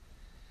hasheni,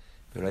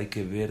 pero hay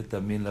que ver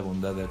también la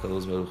bondad de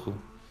Akadosh Baruj Hu.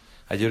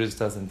 Ayer yo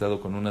estaba sentado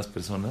con unas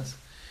personas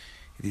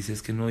y dice,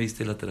 es que no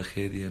oíste la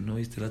tragedia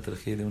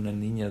de una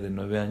niña de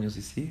 9 años.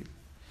 Y sí,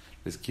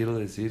 les quiero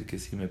decir que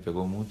sí me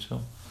pegó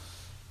mucho,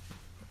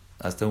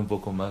 hasta un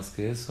poco más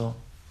que eso.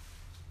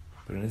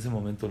 Pero en ese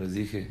momento les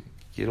dije,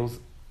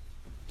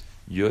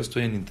 yo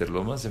estoy en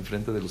Interlomas,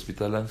 enfrente del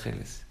Hospital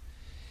Ángeles,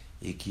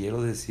 y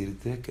quiero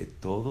decirte que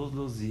todos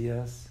los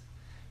días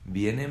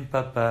vienen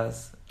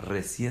papás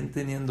recién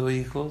teniendo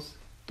hijos,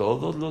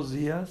 todos los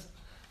días,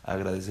 a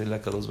agradecerle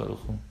a Kadosh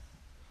Baruj Hu.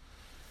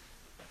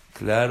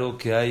 Claro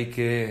que hay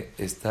que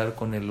estar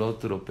con el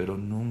otro, pero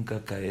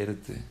nunca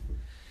caerte.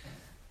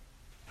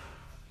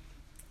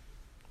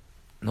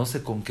 No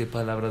sé con qué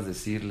palabras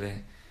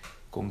decirle,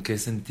 con qué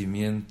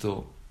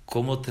sentimiento,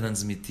 cómo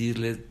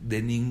transmitirle.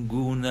 De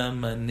ninguna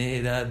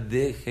manera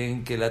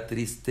dejen que la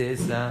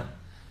tristeza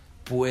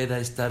pueda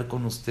estar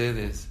con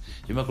ustedes.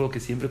 Yo me acuerdo que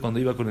siempre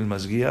cuando iba con el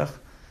Mashgiach,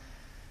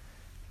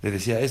 le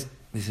decía,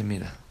 dice,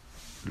 mira,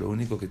 lo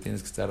único que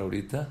tienes que estar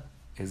ahorita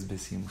es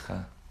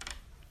besimja.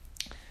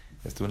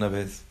 Una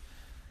vez,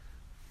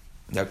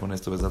 ya con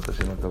esto Besat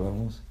Hashem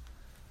acabamos,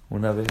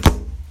 una vez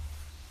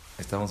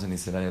estábamos en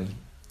Israel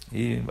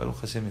y Baruch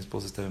Hashem, mi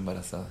esposa, estaba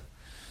embarazada.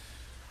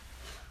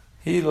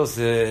 Y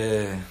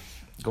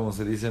como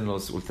se dicen,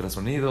 los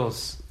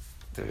ultrasonidos,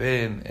 te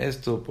ven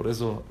esto, por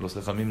eso los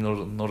jajamim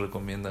no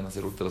recomiendan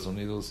hacer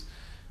ultrasonidos,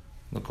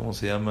 no, ¿cómo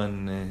se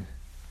llaman?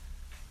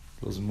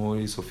 Los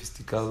muy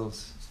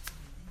sofisticados,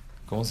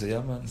 ¿cómo se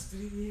llaman?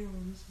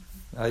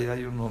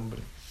 Hay un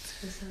nombre.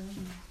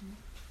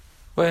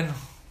 Bueno,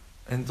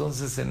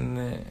 entonces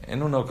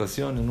en una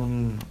ocasión, en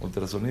un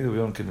ultrasonido,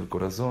 vieron que en el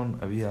corazón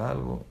había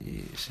algo,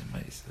 y Shema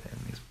Israel,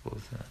 mi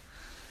esposa,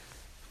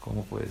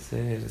 ¿cómo puede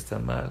ser? Está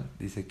mal.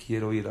 Dice,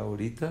 quiero ir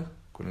ahorita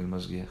con el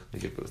Mashgiach. Le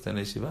dije, pero está en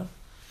la yeshiva.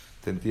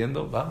 Te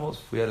entiendo,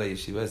 vamos. Fui a la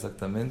yeshiva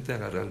exactamente,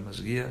 agarré al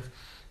Mashgiach.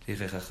 Le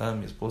dije, jajá,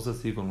 mi esposa,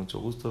 sí, con mucho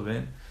gusto,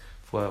 ven.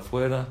 Fue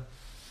afuera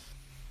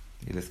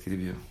y le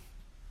escribió.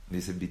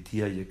 Dice,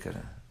 Bitía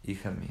Yekara,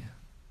 hija mía,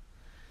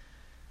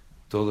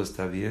 todo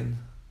está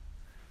bien.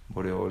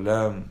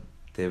 Boreolam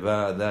te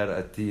va a dar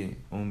a ti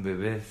un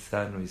bebé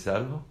sano y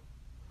salvo.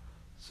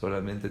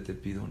 Solamente te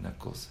pido una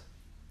cosa,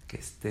 que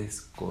estés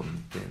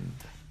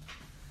contenta.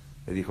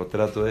 Le dijo,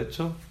 trato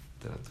hecho.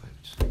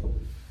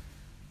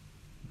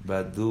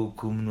 Badu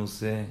kum no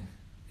sé,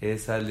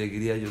 esa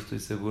alegría yo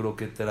estoy seguro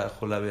que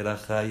trajo la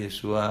Beraja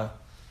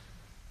Yeshua.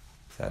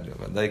 Salió,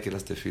 ¿verdad? Y que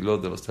las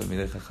tefilot de los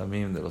talmidei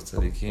jajamim, de los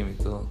tzadikim y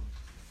todo,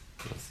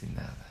 pero sin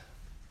nada,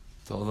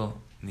 todo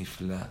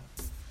nifla.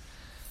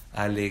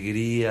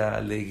 Alegría,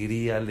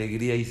 alegría,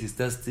 alegría. Y si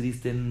estás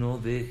triste, no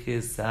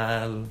dejes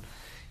sal.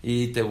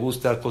 Y te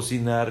gusta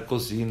cocinar,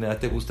 cocina.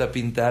 Te gusta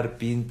pintar,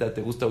 pinta.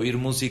 Te gusta oír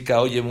música,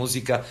 oye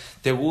música.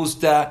 Te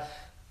gusta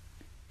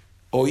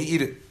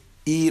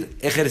ir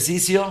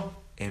ejercicio,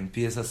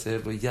 empieza a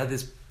hacerlo. Y ya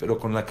pero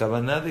con la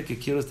cabana de que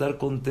quiero estar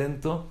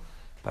contento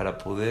para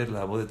poder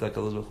la voz de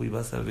Takados Bajú. Y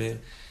vas a ver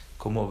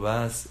cómo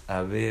vas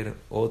a ver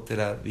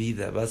otra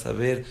vida. Vas a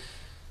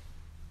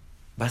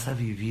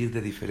vivir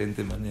de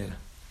diferente manera.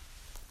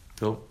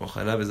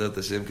 Ojalá, Bezrat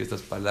Hashem, que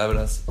estas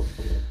palabras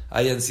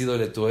hayan sido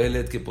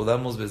letoelet, que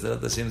podamos,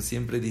 Bezrat Hashem,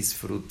 siempre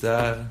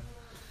disfrutar,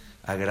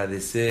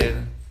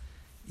 agradecer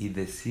y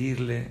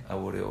decirle a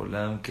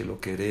Boreolam que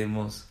lo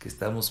queremos, que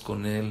estamos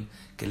con él,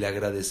 que le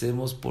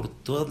agradecemos por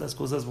todas las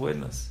cosas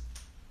buenas.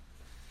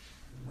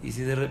 Y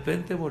si de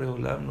repente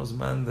Boreolam nos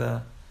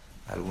manda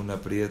algún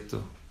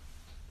aprieto,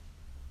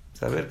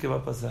 saber qué va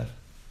a pasar.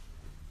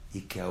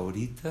 Y que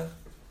ahorita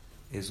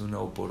es una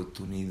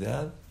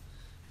oportunidad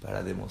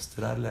para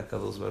demostrarle a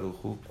Kadosh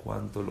Baruj Hu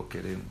cuánto lo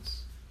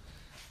queremos.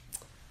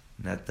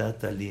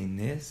 Natata li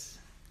nes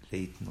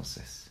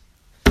leitnoses.